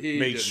 angle. He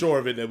Made didn't. sure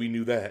of it that we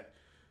knew that.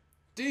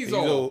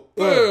 Diesel.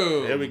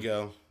 Boom. There we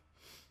go.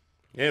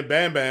 And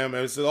Bam Bam.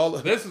 It's all.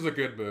 This is a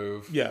good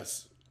move.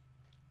 Yes.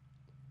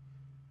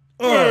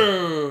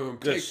 Boom.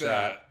 Good Take shot.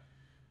 that.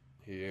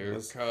 Here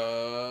Yes.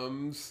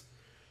 comes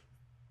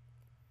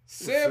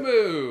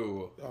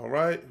Samu. All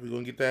right, we're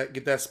gonna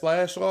get that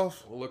splash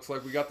off. Well, looks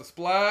like we got the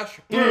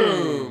splash.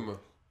 Boom.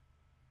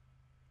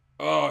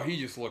 Oh, he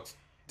just looks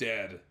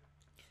dead.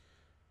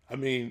 I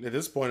mean, at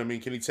this point,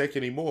 can he take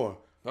any more?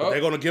 Oh.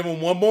 They're gonna give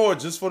him one more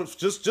just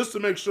to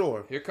make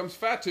sure. Here comes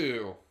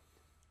Fatu.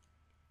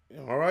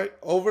 All right,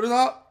 over the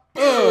top.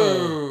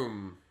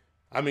 Boom.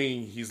 I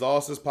mean, he's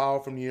lost his power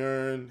from the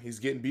urn. He's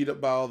getting beat up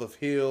by all the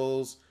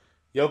heels.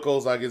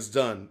 Yoko's like, it's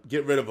done.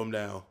 Get rid of him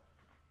now.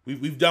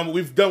 We've done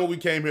what we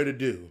came here to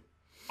do.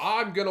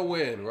 I'm gonna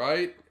win,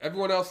 right?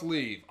 Everyone else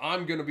leave.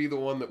 I'm gonna be the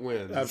one that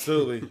wins.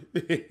 Absolutely.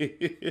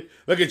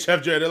 Look at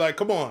Jeff Jarrett. They're like,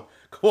 come on,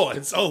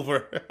 it's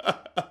over.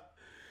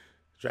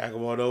 Drag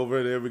him on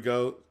over. There we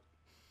go.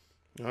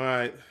 All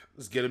right,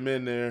 let's get him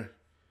in there.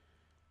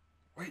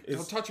 Wait,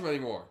 don't touch him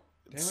anymore.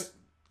 Damn it.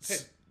 Hey,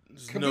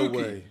 Kabuki, no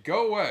way.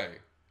 Go away.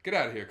 Get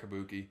out of here,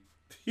 Kabuki.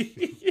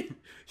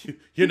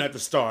 You're not the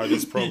star of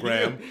this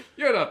program.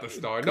 You're not the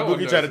star. No one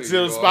Kabuki knows tried to who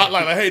steal you the are.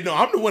 spotlight. Like, hey, no,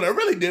 I'm the one that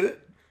really did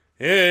it.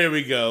 Here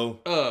we go.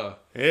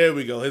 Here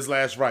we go. His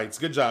last rites.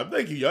 Good job.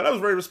 Thank you, yo. That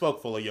was very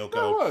respectful of Yoko.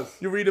 That was.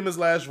 You read him his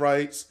last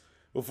rites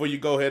before you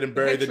go ahead and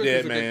bury the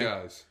dead man.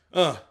 Guys.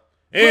 And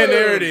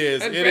there it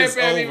is. And it Bam is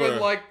Bam over.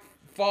 even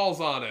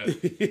falls on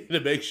it. To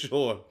make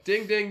sure.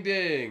 Ding, ding,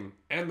 ding.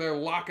 And they're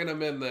locking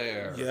him in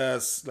there.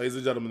 Yes, ladies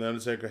and gentlemen, The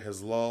Undertaker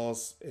has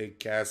lost a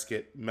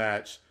casket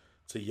match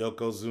to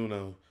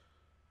Yokozuna.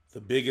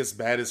 The biggest,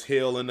 baddest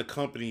heel in the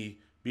company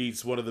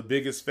beats one of the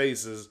biggest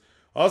faces.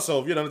 Also,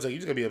 if you're The Undertaker, you're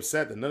just going to be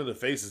upset that none of the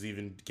faces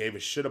even gave a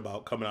shit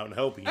about coming out and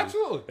helping you.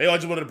 Absolutely. They all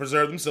just wanted to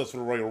preserve themselves for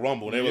the Royal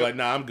Rumble. They were like,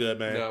 nah, I'm good,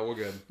 man. No, we're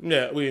good.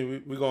 Yeah,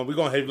 we're going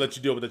to let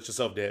you deal with it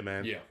yourself, dead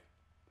man. Yeah.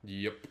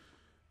 Yep.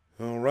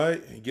 All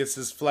right. He gets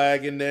his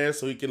flag in there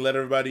so he can let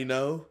everybody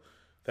know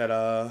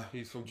that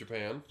he's from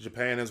Japan.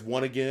 Japan has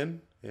won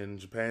again, and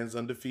Japan's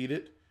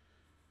undefeated.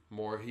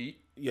 More heat.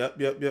 Yep.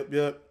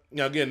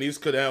 Now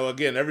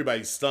again,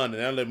 everybody's stunned,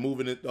 and now they're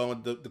moving it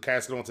on the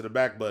casket onto the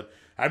back. But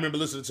I remember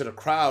listening to the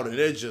crowd, and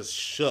they're just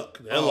shook.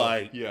 They're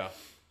like,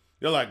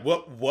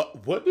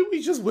 what did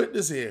we just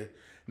witness here?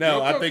 Now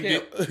Yoko I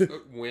think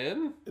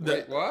win.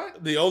 Wait,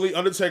 what? The only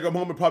Undertaker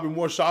moment, probably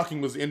more shocking,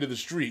 was the end of the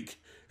streak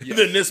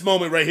than this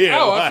moment right here.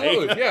 Oh,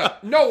 absolutely. Yeah.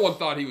 No one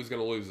thought he was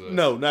going to lose it.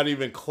 No, not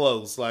even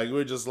close. Like,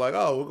 we're just like,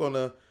 oh, we're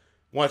gonna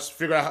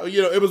figure out how.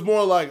 It was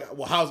more like,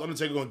 well, how's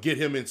Undertaker gonna get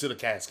him into the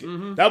casket?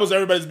 Mm-hmm. That was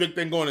everybody's big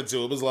thing going into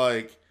it. It was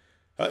like,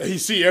 you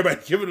see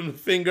everybody giving him the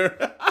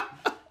finger.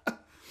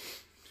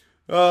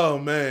 Oh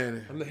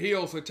man! And the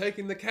heels are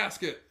taking the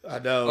casket. I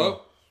know.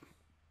 Oh,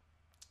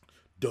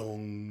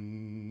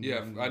 dong.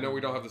 yeah. I know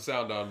we don't have the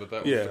sound on, but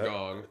that was the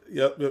gong.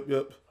 Yep.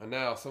 And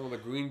now some of the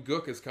green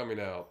gook is coming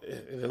out.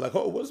 And they're like,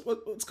 oh,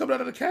 what's coming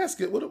out of the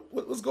casket?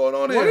 What's going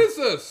on here? What is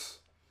this?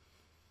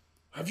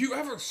 Have you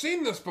ever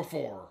seen this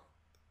before?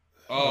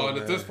 Oh, and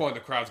man. at this point, the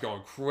crowd's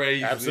going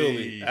crazy.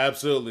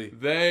 Absolutely.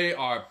 They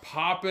are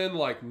popping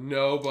like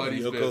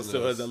nobody's Yoko business.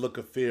 still has that look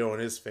of fear on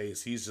his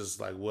face. He's just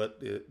like, what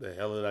the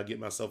hell did I get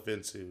myself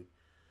into?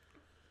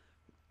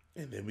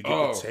 And then we get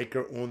the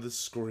Taker on the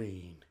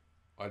screen.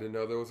 I didn't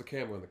know there was a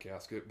camera in the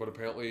casket, but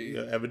apparently,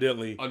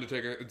 evidently,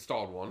 Undertaker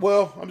installed one.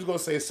 Well, I'm just gonna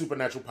say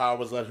supernatural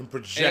powers let him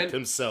project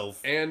himself,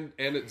 and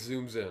it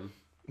zooms in.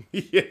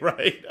 Yeah,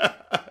 right.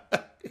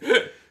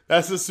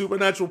 That's his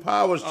supernatural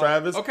powers,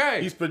 Travis.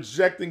 Okay. He's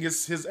projecting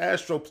his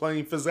astral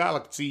plane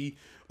physicality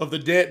of the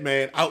dead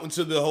man out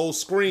into the whole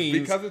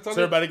screen so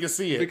everybody can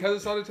see it. Because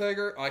it's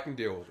Undertaker, I can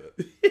deal with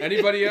it.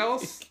 Anybody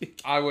else,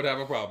 I would have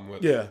a problem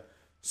with. Yeah.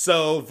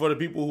 So, for the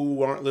people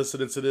who aren't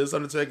listening to this,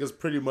 Undertaker's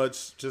pretty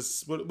much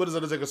just... What is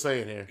Undertaker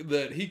saying here?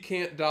 That he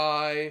can't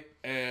die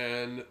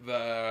and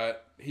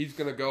that he's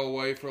going to go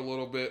away for a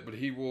little bit, but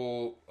he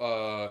will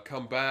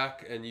come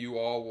back and you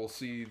all will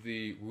see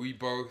the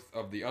rebirth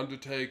of the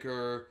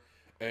Undertaker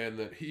and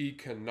that he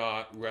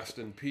cannot rest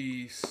in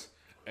peace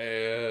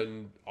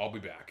and I'll be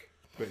back,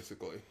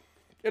 basically.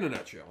 In a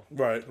nutshell.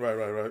 Right.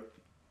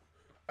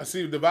 I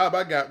see, the vibe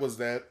I got was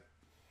that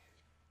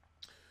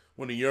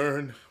when the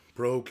urn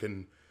broke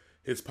and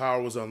his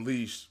power was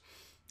unleashed,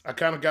 I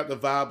kind of got the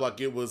vibe like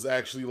it was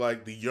actually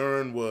like the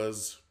urn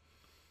was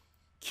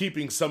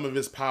keeping some of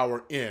his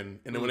power in,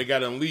 and then when it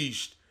got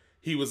unleashed,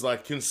 he was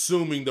like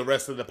consuming the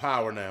rest of the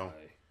power now.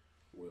 I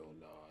will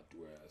not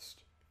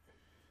rest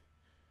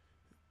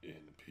in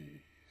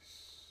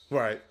peace.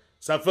 Right.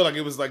 So I feel like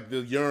it was like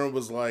the urn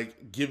was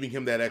like giving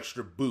him that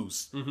extra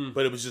boost,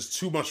 but it was just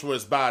too much for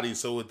his body.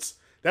 So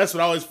that's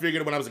what I always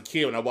figured when I was a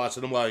kid when I watched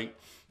it. I'm like,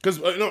 because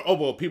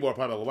people are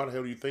probably like, well, why the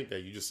hell do you think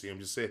that? You just see him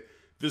just say,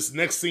 this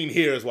next scene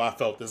here is why I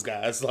felt this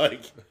guy. It's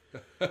like,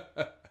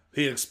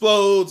 he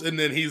explodes, and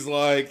then he's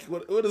like,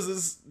 what is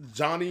this,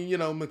 Johnny,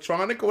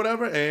 Medtronic or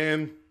whatever?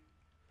 And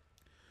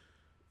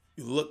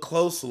you look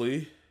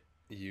closely,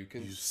 You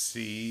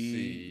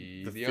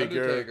see the figure.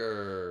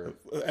 Undertaker.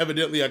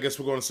 Evidently, I guess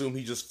we're going to assume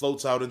he just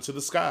floats out into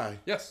the sky.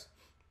 Yes.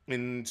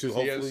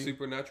 Hopefully, he has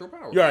supernatural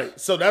powers. Right.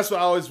 So that's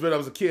what I always read. I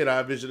was a kid. I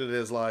envisioned it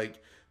as like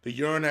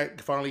the urn that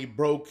finally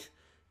broke.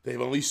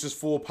 They've unleashed his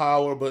full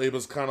power, but it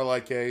was kind of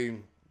like a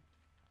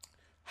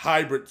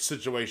hybrid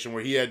situation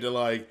where he had to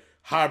like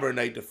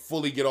hibernate to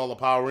fully get all the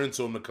power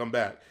into him to come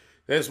back.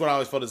 That's what I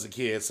always felt as a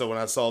kid. So when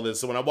I saw this,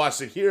 so when I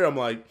watched it here, I'm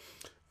like,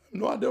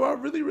 no, I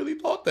really, really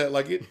thought that.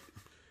 Like it,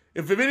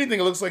 if anything,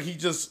 it looks like he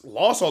just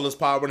lost all his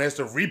power and has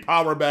to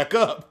repower back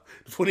up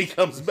when he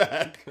comes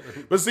back.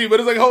 But it's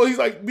like, oh, he's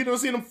like, we don't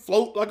see him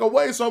float like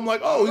away. So I'm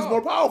like, oh, he's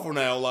more powerful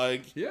now.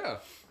 Like,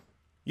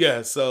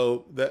 yeah.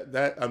 So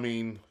that I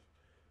mean,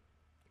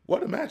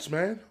 what a match,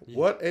 man! Yeah.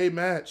 What a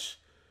match!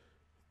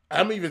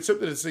 I'm even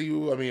tempted to see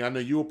you. I mean, I know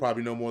you will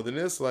probably know more than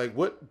this. Like,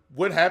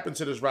 what happened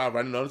to this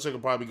rivalry? I know Undertaker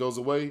probably goes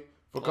away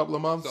for a couple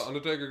of months. The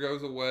Undertaker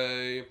goes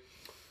away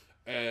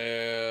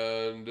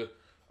and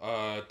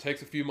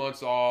takes a few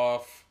months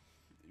off.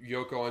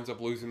 Yoko ends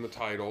up losing the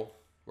title,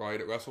 right,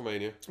 at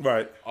WrestleMania.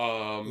 Right.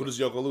 Who does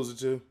Yoko lose it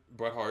to?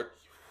 Bret Hart.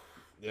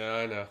 Yeah,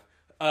 I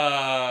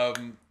know.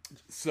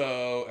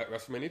 So, at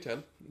WrestleMania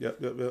 10.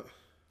 Yep.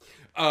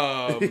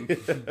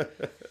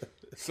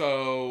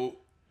 So,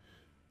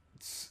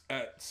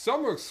 at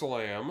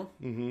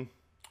SummerSlam,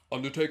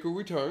 Undertaker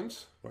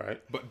returns.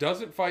 Right. But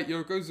doesn't fight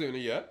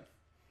Yokozuna yet.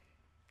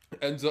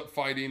 Ends up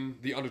fighting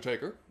The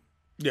Undertaker.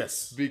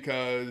 Yes.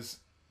 Because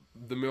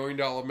the $1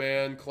 Million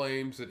Man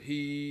claims that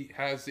he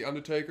has The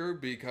Undertaker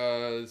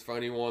because, for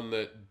anyone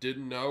that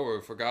didn't know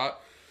or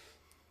forgot,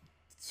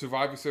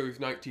 Survivor Series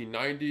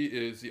 1990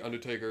 is The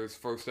Undertaker's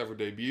first ever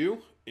debut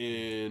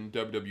in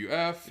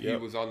WWF. Yep. He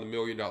was on the $1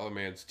 Million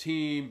Man's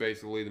team.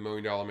 Basically, the $1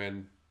 Million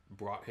Man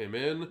brought him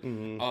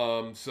in.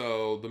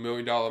 So the $1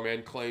 Million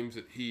Man claims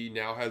that he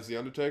now has The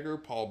Undertaker.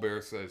 Paul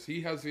Bearer says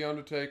he has The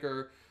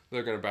Undertaker.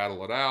 They're going to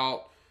battle it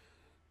out.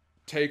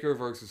 Taker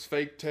versus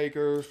fake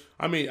Taker.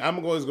 I mean,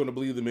 I'm always going to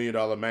believe the $1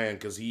 Million Man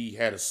because he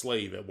had a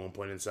slave at one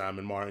point in time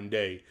in modern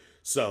day.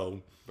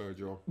 So,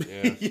 Virgil,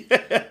 yeah.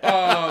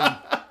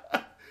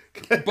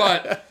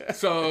 But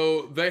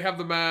so they have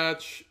the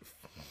match.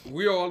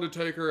 Real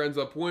Undertaker ends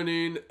up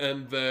winning,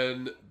 and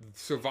then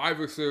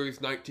Survivor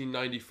Series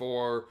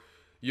 1994,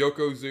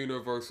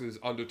 Yokozuna versus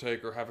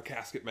Undertaker have a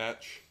casket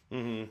match,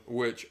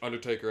 which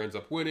Undertaker ends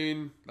up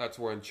winning. That's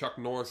when Chuck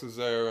Norris is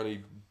there, and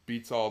he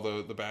beats all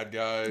the bad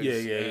guys.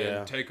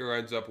 And Taker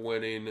ends up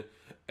winning,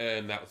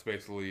 and that was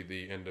basically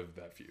the end of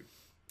that feud.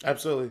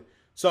 Absolutely.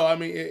 So, I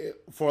mean,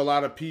 for a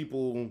lot of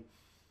people,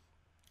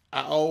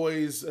 I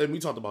always, and we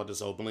talked about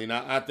this openly, and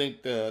I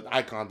think the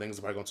Icon thing is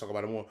probably going to talk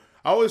about it more.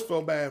 I always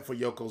felt bad for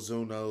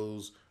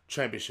Yokozuna's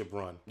championship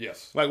run.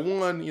 Yes. Like,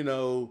 one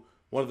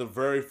of the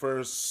very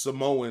first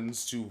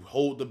Samoans to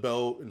hold the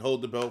belt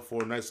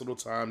for a nice little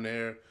time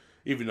there,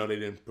 even though they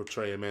didn't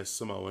portray him as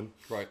Samoan.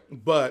 Right.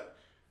 But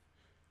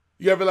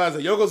you gotta realize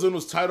that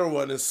Yokozuna's title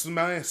run is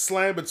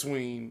slammed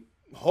between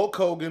Hulk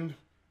Hogan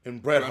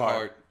and Bret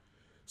Hart.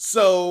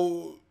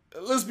 So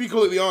let's be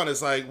completely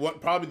honest. Like,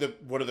 probably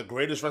one of the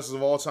greatest wrestlers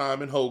of all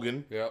time in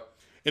Hogan. Yep.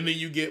 And then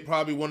you get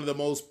probably one of the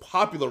most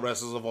popular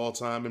wrestlers of all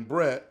time in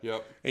Bret.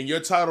 Yep. And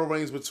your title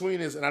reigns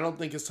between us, and I don't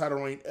think his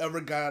title reign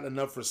ever got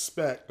enough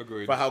respect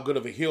for how good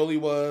of a heel he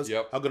was,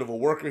 how good of a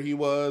worker he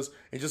was,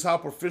 and just how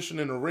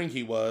proficient in the ring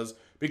he was.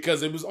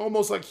 Because it was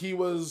almost like he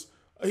was,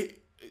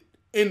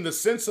 in the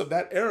sense of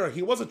that era,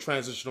 he was a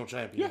transitional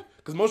champion. Yeah.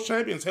 Because most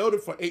champions held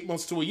it for 8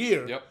 months to a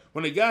year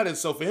when they got it.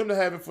 So for him to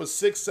have it for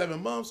 6-7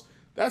 months,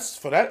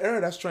 for that era,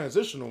 that's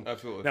transitional.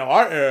 Absolutely. Now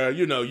our era,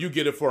 you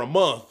get it for a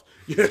month.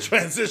 You're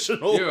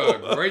transitional. You're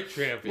a great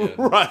champion.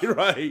 Right.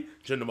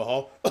 Jinder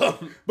Mahal.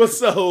 But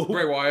so...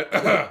 Bray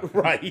Wyatt.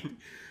 Right.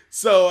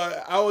 So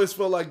I always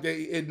feel like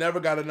it never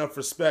got enough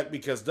respect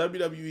because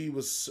WWE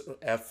was,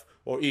 F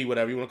or E,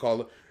 whatever you want to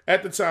call it,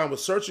 at the time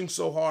was searching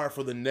so hard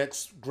for the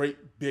next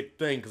great big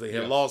thing because they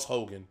had lost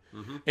Hogan.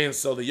 And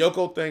so the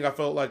Yoko thing I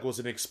felt like was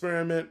an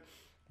experiment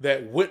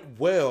that went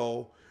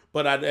well,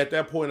 but at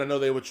that point I know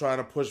they were trying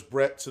to push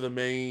Bret to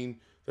the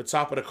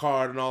top of the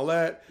card and all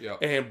that. Yep.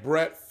 And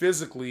Bret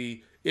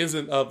physically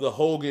isn't of the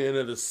Hogan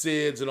and the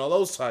Sids and all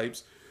those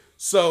types.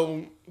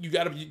 So the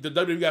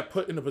WWE got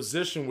put in a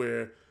position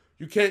where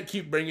you can't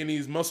keep bringing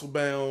these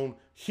muscle-bound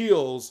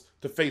heels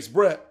to face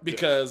Bret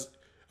because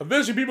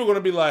eventually people are going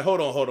to be like,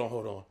 hold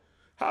on.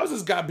 How is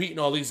this guy beating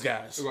all these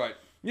guys? Right.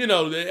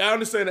 I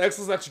understand the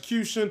excellent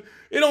execution.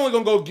 It only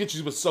going to go get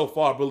you with so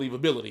far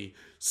believability.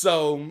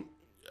 So,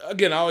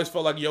 again, I always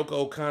felt like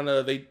Yoko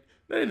they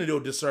didn't do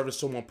a disservice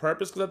to him on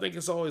purpose because I think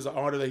it's always an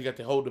honor that he got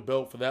to hold the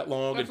belt for that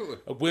long. Absolutely.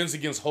 And wins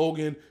against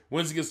Hogan,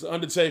 wins against The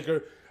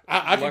Undertaker.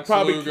 I Lex could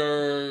probably...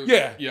 Luger.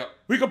 Yeah.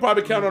 We could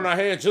probably count on our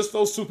hands, just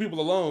those two people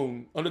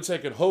alone,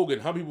 Undertaker and Hogan,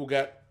 how many people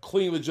got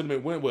clean,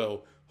 legitimate win?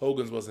 Well,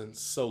 Hogan's wasn't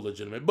so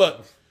legitimate,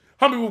 but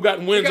how many people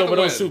got wins over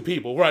those two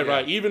people?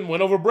 Right. Even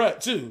went over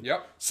Bret, too.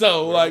 Yep.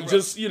 So,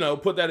 just,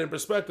 put that in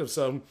perspective.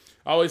 So,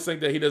 I always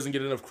think that he doesn't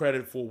get enough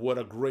credit for what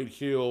a great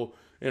heel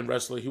and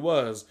wrestler he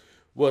was.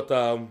 With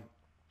all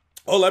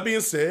that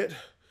being said,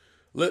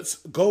 let's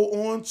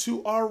go on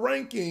to our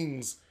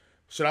rankings.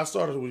 Should I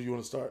start or would you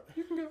want to start?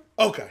 You can go.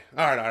 Okay.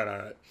 All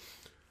right.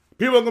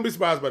 People are going to be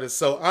surprised by this.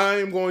 So I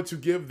am going to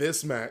give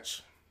this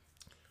match,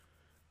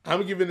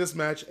 I'm giving this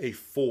match a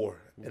 4.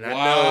 And I know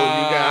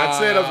I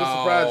said I was going to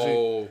surprise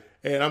you.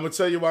 And I'm going to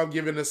tell you why I'm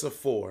giving this a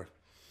 4.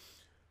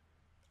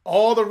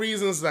 all the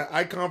reasons that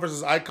Icon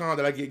versus Icon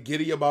that I get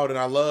giddy about and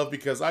I love,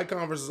 because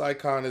Icon versus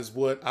Icon is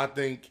what I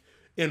think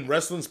in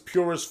wrestling's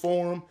purest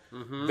form,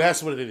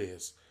 that's what it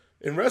is.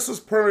 In wrestling's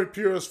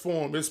purest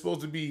form, it's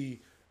supposed to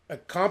be a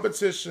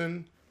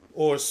competition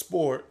or a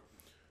sport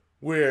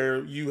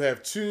where you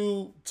have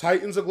two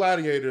titans or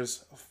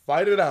gladiators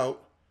fight it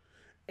out,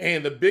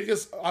 and the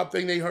biggest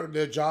thing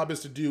their job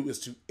is to do is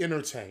to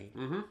entertain.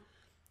 Mm-hmm.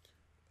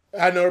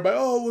 I know everybody,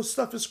 well,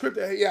 stuff is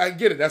scripted. Yeah, I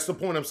get it. That's the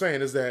point I'm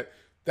saying, is that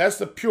that's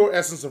the pure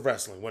essence of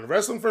wrestling. When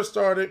wrestling first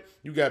started,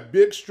 you got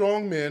big,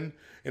 strong men,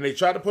 and they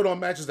tried to put on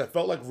matches that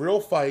felt like real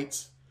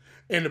fights.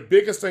 And the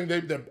biggest thing,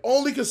 their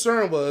only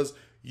concern was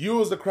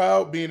you as the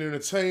crowd being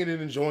entertained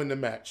and enjoying the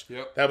match.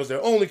 Yep. That was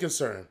their only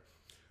concern.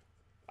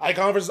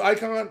 Icon versus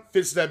Icon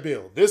fits that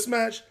bill. This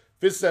match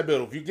fits that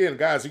bill. If you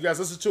guys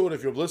listen to it.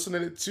 If you're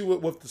listening to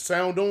it with the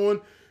sound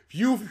on, if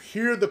you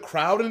hear the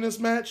crowd in this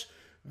match,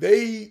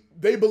 they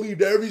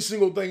believed every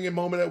single thing and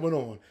moment that went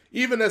on.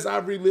 Even as I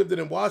relived it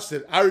and watched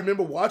it, I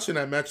remember watching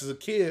that match as a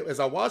kid. As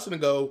I watched it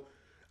and go,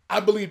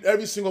 I believed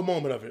every single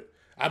moment of it.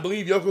 I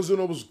believe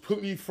Yokozuna was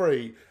completely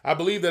afraid. I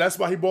believe that's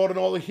why he brought in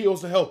all the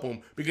heels to help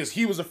him, because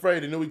he was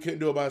afraid and knew he couldn't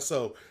do it by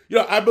himself.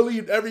 I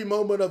believed every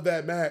moment of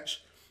that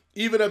match,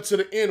 even up to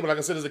the end. But like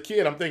I said, as a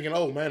kid, I'm thinking,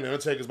 oh man, the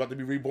Undertaker's about to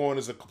be reborn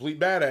as a complete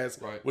badass,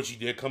 right, which he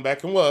did come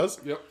back and was.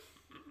 Yep.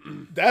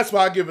 That's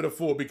why I give it a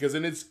 4, because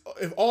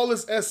if all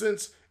its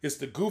essence, it's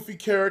the goofy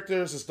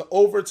characters, it's the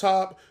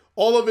overtop.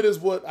 All of it is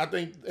what I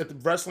think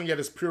wrestling at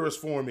its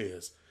purest form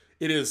is.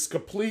 It is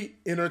complete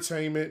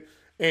entertainment.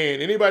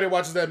 And anybody who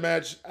watches that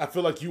match, I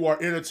feel like you are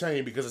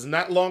entertained, because it's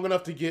not long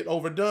enough to get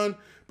overdone,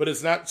 but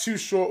it's not too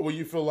short where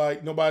you feel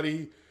like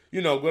nobody,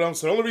 what I'm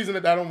saying. The only reason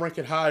that I don't rank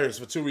it higher is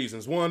for 2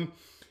 reasons. One,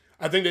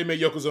 I think they made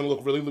Yokozuna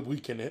look really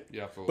weak in it.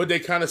 Yeah, absolutely. But they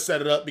kind of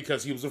set it up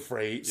because he was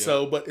afraid.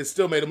 Yeah. But it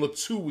still made him look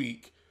too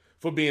weak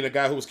for being a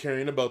guy who was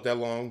carrying the belt that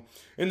long.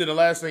 And then the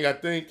last thing, I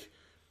think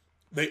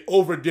they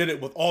overdid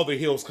it with all the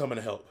heels coming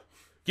to help.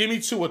 Give me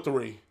 2 or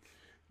 3.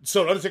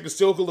 So the Undertaker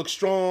still could look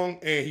strong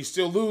and he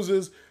still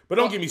loses, but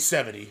don't give me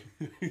 70.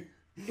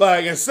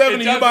 Like at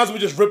 70, you might as well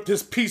just ripped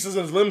his pieces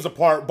and his limbs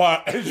apart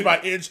by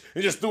inch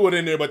and just threw it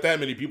in there, but that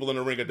many people in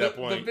the ring at that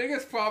point. The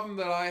biggest problem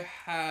that I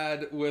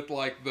had with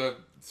like the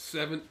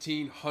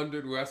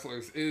 1,700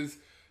 wrestlers is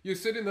you're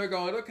sitting there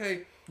going,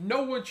 okay,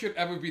 no one should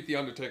ever beat The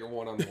Undertaker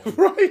one-on-one.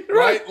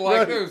 Right.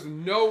 Like, there's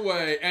no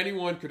way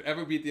anyone could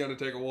ever beat The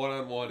Undertaker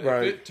one-on-one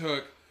if it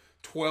took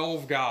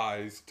 12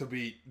 guys to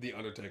beat The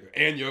Undertaker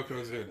and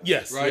Yokozuna.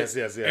 Yes, right?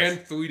 yes.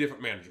 And 3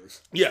 different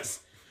managers. Yes.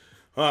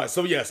 All right,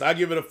 so yes, I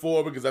give it a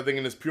 4 because I think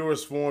in its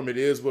purest form, it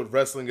is what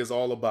wrestling is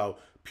all about.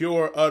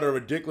 Pure, utter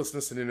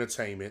ridiculousness and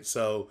entertainment.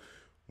 So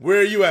where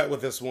are you at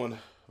with this one?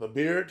 The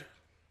Beard?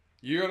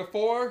 You're at a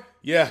 4?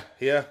 Yeah.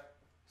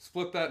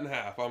 Split that in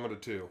half. I'm at a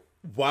 2.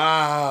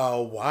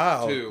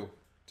 Wow.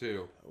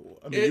 2.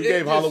 I mean, you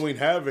gave Halloween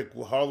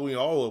Halloween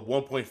All a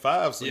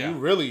 1.5, so you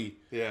really...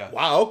 Yeah.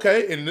 Wow,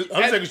 okay. And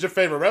Undertaker's your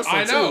favorite wrestler,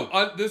 I know.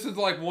 too. This is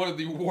like one of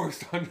the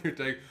worst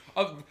Undertaker.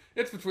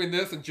 It's between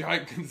this and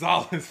Giant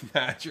Gonzalez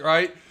match,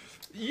 right?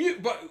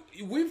 But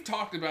we've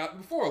talked about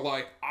it before.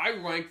 Like, I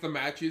rank the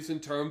matches in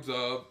terms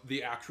of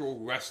the actual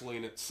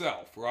wrestling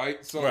itself,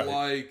 right? So,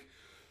 like,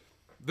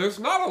 there's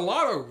not a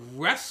lot of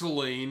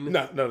wrestling in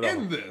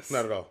this.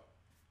 Not at all.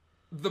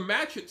 The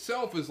match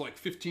itself is like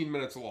 15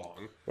 minutes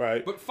long.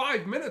 Right. But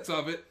 5 minutes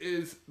of it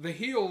is the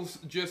heels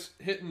just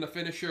hitting a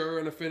finisher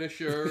and a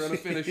finisher and a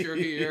finisher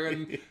here,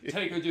 and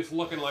Taker just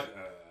looking like,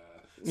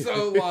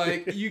 So,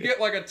 like, you get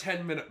like a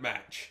 10-minute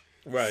match.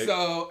 Right.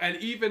 So, and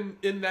even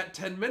in that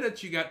 10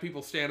 minutes, you got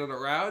people standing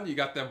around, you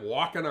got them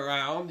walking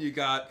around, you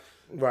got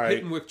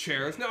hitting with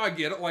chairs. Now, I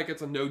get it, like,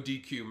 it's a no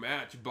DQ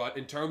match, but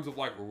in terms of,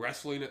 like,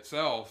 wrestling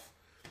itself,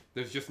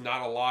 there's just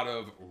not a lot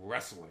of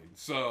wrestling.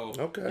 So,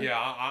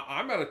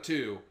 I'm at a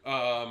 2.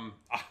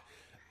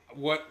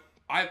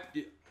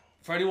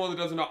 For anyone that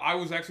doesn't know, I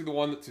was actually the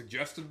one that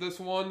suggested this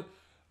one.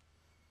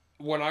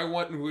 When I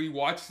went and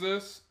rewatched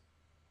this,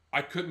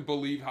 I couldn't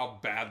believe how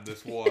bad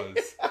this was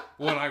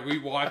when I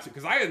rewatched it.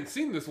 Because I hadn't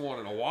seen this one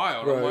in a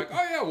while. And I'm like,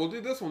 oh yeah, we'll do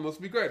this one. This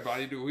will be great. But I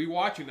need to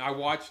rewatch it. And I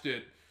watched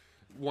it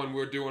when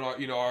we're doing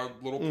our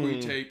little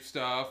pre-tape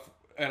stuff.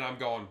 And I'm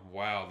going,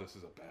 wow, this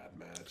is a bad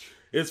match.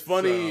 It's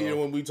funny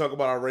when we talk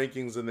about our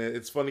rankings, and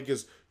it's funny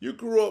because you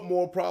grew up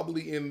more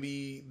probably in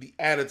the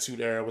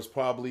Attitude Era was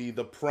probably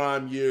the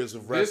prime years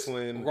of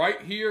wrestling. This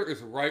right here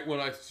is right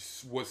when I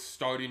was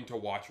starting to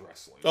watch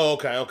wrestling. Oh,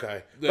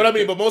 okay. But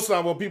most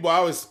of the time, I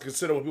always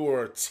consider when people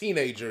were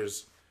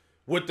teenagers,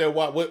 with their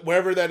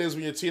wherever that is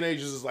when you're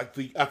teenagers is like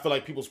I feel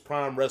like people's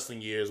prime wrestling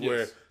years,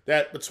 where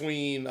that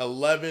between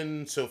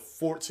 11 to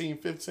 14,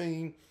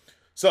 15.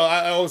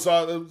 So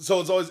it's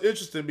always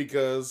interesting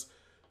because.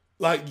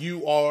 Like,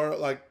 you are,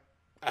 like,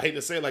 I hate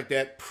to say it like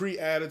that,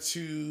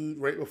 pre-Attitude,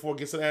 right before it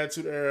gets to the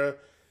Attitude Era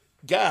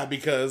guy,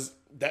 because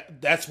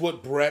that's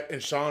what Bret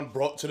and Shawn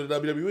brought to the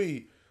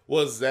WWE,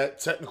 was that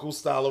technical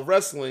style of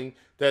wrestling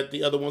that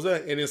the other ones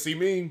had. And then, see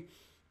me,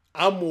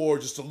 I'm more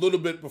just a little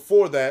bit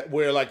before that,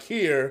 where, like,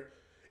 here,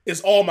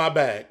 it's all my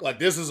bag. Like,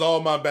 this is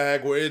all my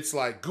bag, where it's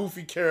like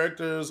goofy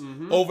characters,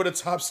 over the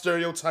top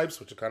stereotypes,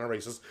 which are kind of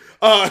racist,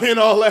 and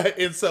all that.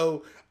 And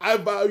so I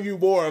value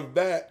more of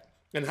that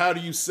and how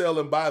do you sell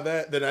and buy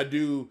that than I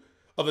do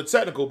of the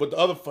technical. But the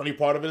other funny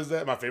part of it is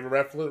that my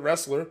favorite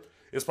wrestler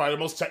is probably the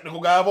most technical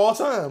guy of all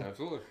time.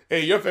 Absolutely.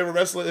 And your favorite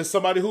wrestler is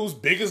somebody whose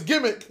biggest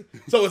gimmick.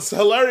 So it's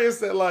hilarious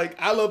that, like,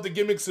 I love the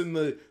gimmicks and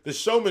the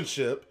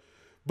showmanship,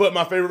 but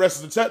my favorite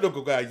wrestler is the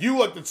technical guy. You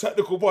like the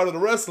technical part of the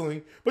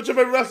wrestling, but your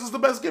favorite wrestler is the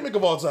best gimmick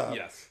of all time.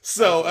 Yes.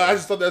 So absolutely. I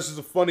just thought that's just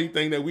a funny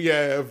thing that we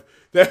have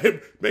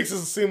that makes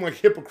us seem like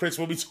hypocrites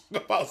when we talk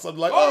about something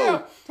like,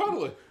 Yeah,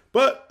 totally.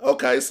 But,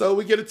 okay, so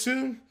we get a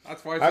 2.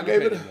 That's why it's an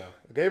opinion, though.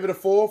 I gave it a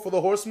 4 for the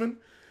Horsemen.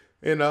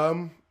 And,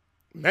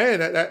 man,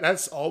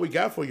 that's all we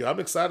got for you. I'm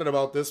excited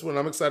about this one.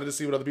 I'm excited to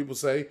see what other people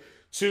say.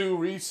 To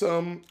read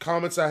some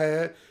comments I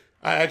had,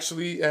 I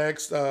actually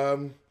asked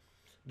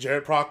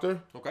Jared Proctor,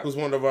 who's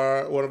one of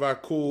our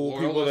cool Loyal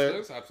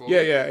people.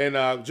 Absolutely. Yeah.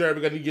 And Jared,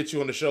 we're going to get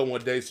you on the show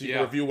one day so you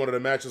can review one of the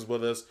matches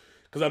with us.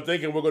 Because I'm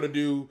thinking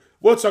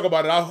we'll talk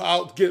about it.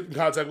 I'll get in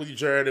contact with you,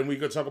 Jared, and we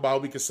can talk about how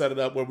we can set it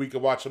up where we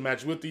can watch a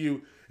match with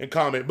you and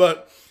comment.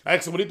 But I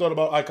asked him what he thought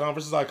about Icon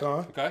versus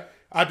Icon. Okay.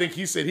 I think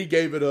he said he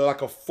gave it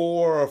a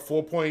 4 or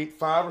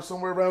 4.5 or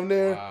somewhere around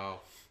there.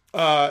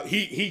 Wow.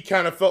 He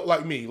kind of felt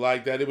like me,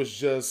 like that it was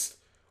just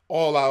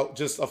all out,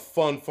 just a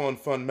fun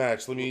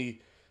match. Let me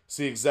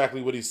see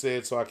exactly what he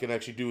said so I can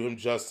actually do him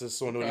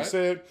justice on what he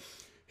said.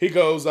 He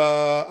goes,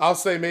 I'll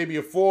say maybe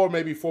a 4,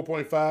 maybe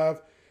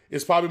 4.5.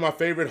 It's probably my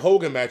favorite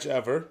Hogan match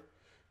ever.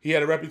 He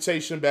had a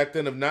reputation back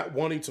then of not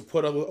wanting to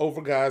put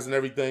over guys and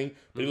everything,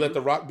 but he let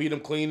The Rock beat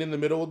him clean in the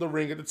middle of the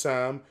ring at the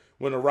time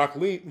when The Rock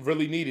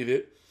really needed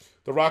it.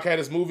 The Rock had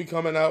his movie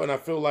coming out, and I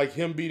feel like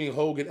him beating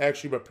Hogan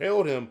actually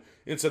propelled him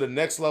into the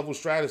next level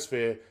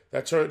stratosphere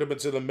that turned him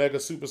into the mega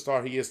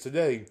superstar he is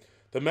today.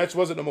 The match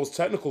wasn't the most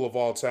technical of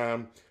all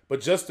time, but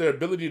just their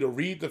ability to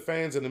read the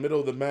fans in the middle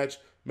of the match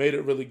made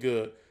it really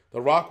good. The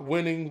Rock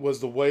winning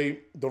the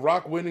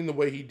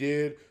way he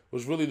did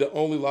was really the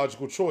only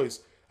logical choice.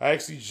 I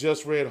actually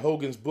just read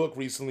Hogan's book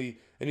recently,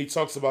 and he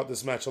talks about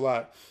this match a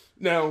lot.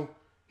 Now,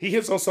 he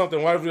hits on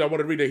something, why I want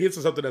to read it, he hits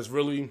on something that's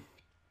really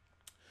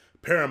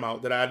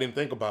paramount that I didn't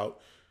think about.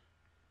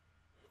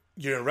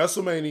 You're in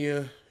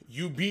WrestleMania,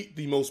 you beat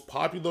the most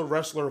popular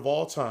wrestler of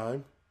all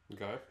time,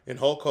 in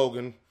Hulk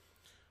Hogan.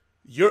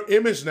 Your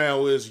image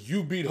now is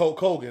you beat Hulk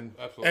Hogan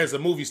as a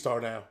movie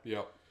star now.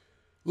 Yep.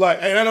 Like,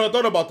 and I never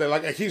thought about that.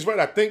 Like, he's right.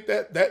 I think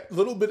that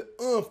little bit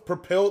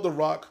propelled The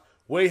Rock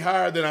way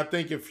higher than I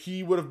think if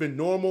he would have been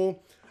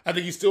normal. I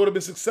think he still would have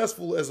been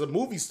successful as a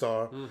movie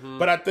star. Mm-hmm.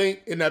 But I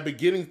think in that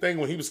beginning thing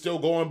when he was still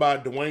going by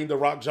Dwayne The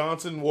Rock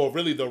Johnson, well,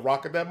 really The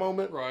Rock at that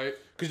moment. Right.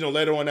 Because,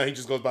 later on now he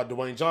just goes by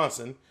Dwayne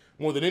Johnson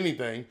more than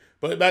anything.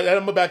 But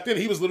back then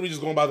he was literally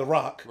just going by The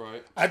Rock.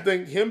 Right. I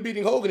think him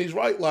beating Hogan, he's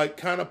right, like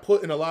kind of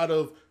put in a lot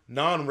of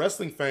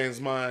non-wrestling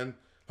fans' mind,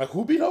 like,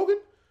 who beat Hogan?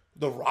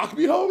 The Rock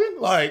beat Hogan?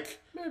 Like,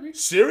 maybe.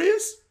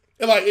 Serious?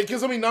 And like,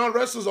 because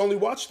non-wrestlers only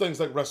watch things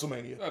like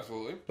WrestleMania.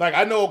 Absolutely. Like,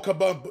 I know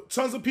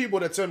tons of people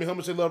that tell me how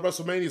much they love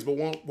WrestleManias, but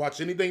won't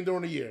watch anything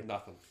during the year.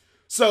 Nothing.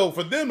 So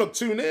for them to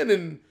tune in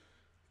and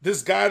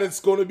this guy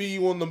that's going to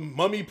be on the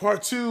Mummy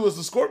Part 2 as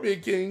the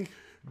Scorpion King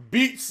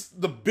beats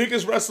the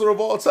biggest wrestler of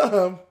all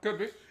time. Could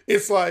be.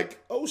 It's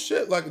like, oh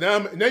shit! Like now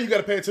you got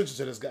to pay attention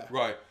to this guy.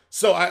 Right.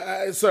 So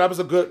so that was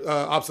a good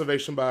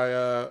observation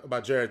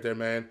by Jared there,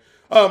 man.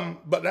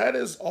 But that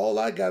is all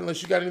I got.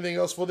 Unless you got anything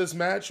else for this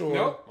match, or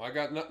no, I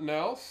got nothing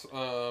else.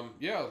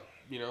 Yeah,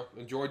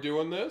 enjoy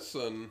doing this,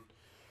 and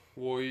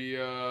we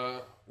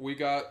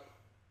got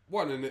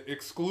an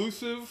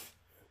exclusive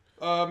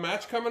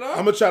match coming up.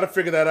 I'm gonna try to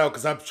figure that out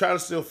because I'm trying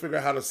to still figure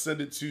out how to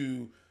send it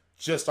to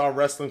just our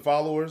wrestling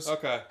followers.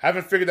 Okay.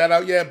 Haven't figured that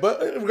out yet,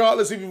 but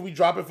regardless, if we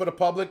drop it for the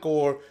public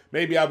or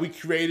maybe we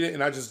create it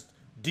and I just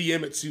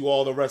DM it to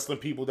all the wrestling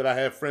people that I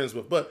have friends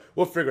with, but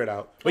we'll figure it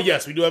out. But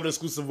yes, we do have an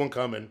exclusive one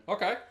coming.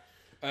 Okay.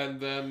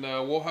 And then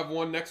we'll have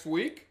one next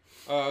week.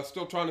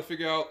 Still trying to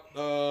figure out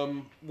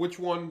which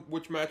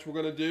match we're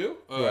going to do.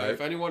 Right.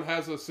 If anyone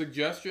has a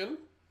suggestion,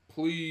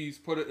 please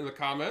put it in the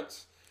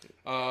comments.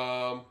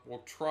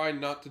 We'll try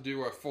not to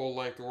do a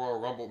full-length Royal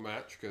Rumble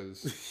match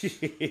because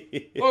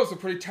those are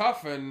pretty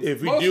tough. And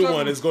if we do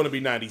one, it's going to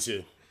be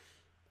 92.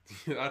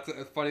 That's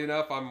funny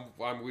enough. I'm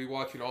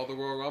rewatching all the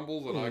Royal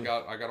Rumbles, and I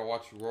got to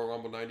watch Royal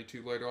Rumble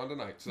 92 later on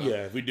tonight. So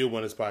yeah, if we do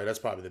one, that's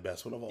probably the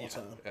best one of all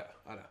time. Yeah,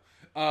 I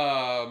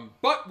know.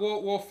 But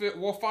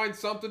we'll find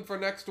something for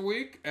next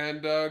week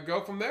and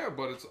go from there.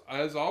 But it's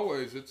as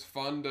always, it's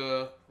fun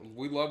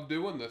we love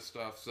doing this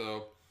stuff.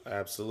 So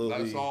absolutely,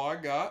 that's all I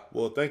got.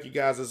 Well, thank you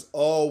guys as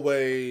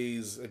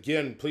always.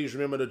 Again, please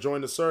remember to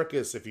join the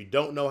circus. If you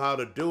don't know how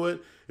to do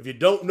it, if you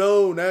don't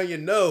know, now you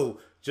know.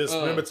 Just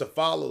remember to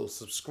follow,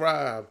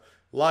 subscribe,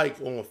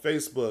 like on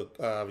Facebook,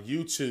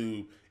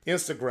 YouTube,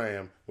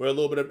 Instagram. We're a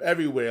little bit of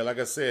everywhere. Like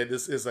I said,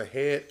 this is a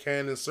Head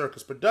Cannon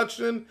Circus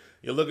production.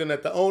 You're looking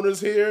at the owners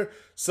here.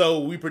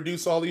 So we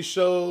produce all these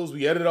shows.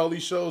 We edit all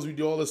these shows. We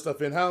do all this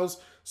stuff in-house.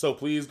 So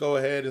please go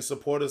ahead and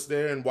support us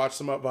there and watch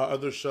some of our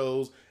other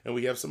shows. And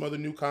we have some other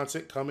new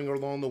content coming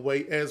along the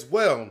way as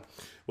well.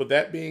 With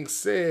that being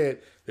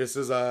said, this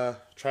is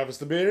Travis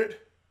the Beard.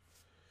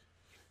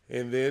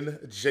 And then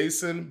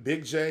Jason,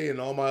 Big J, and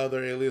all my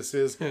other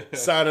aliases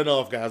signing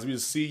off, guys. We'll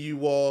see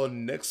you all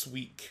next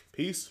week.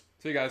 Peace.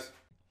 See you guys.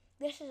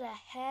 This is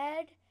a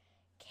Head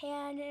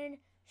Cannon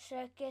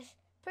Circus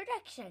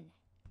production.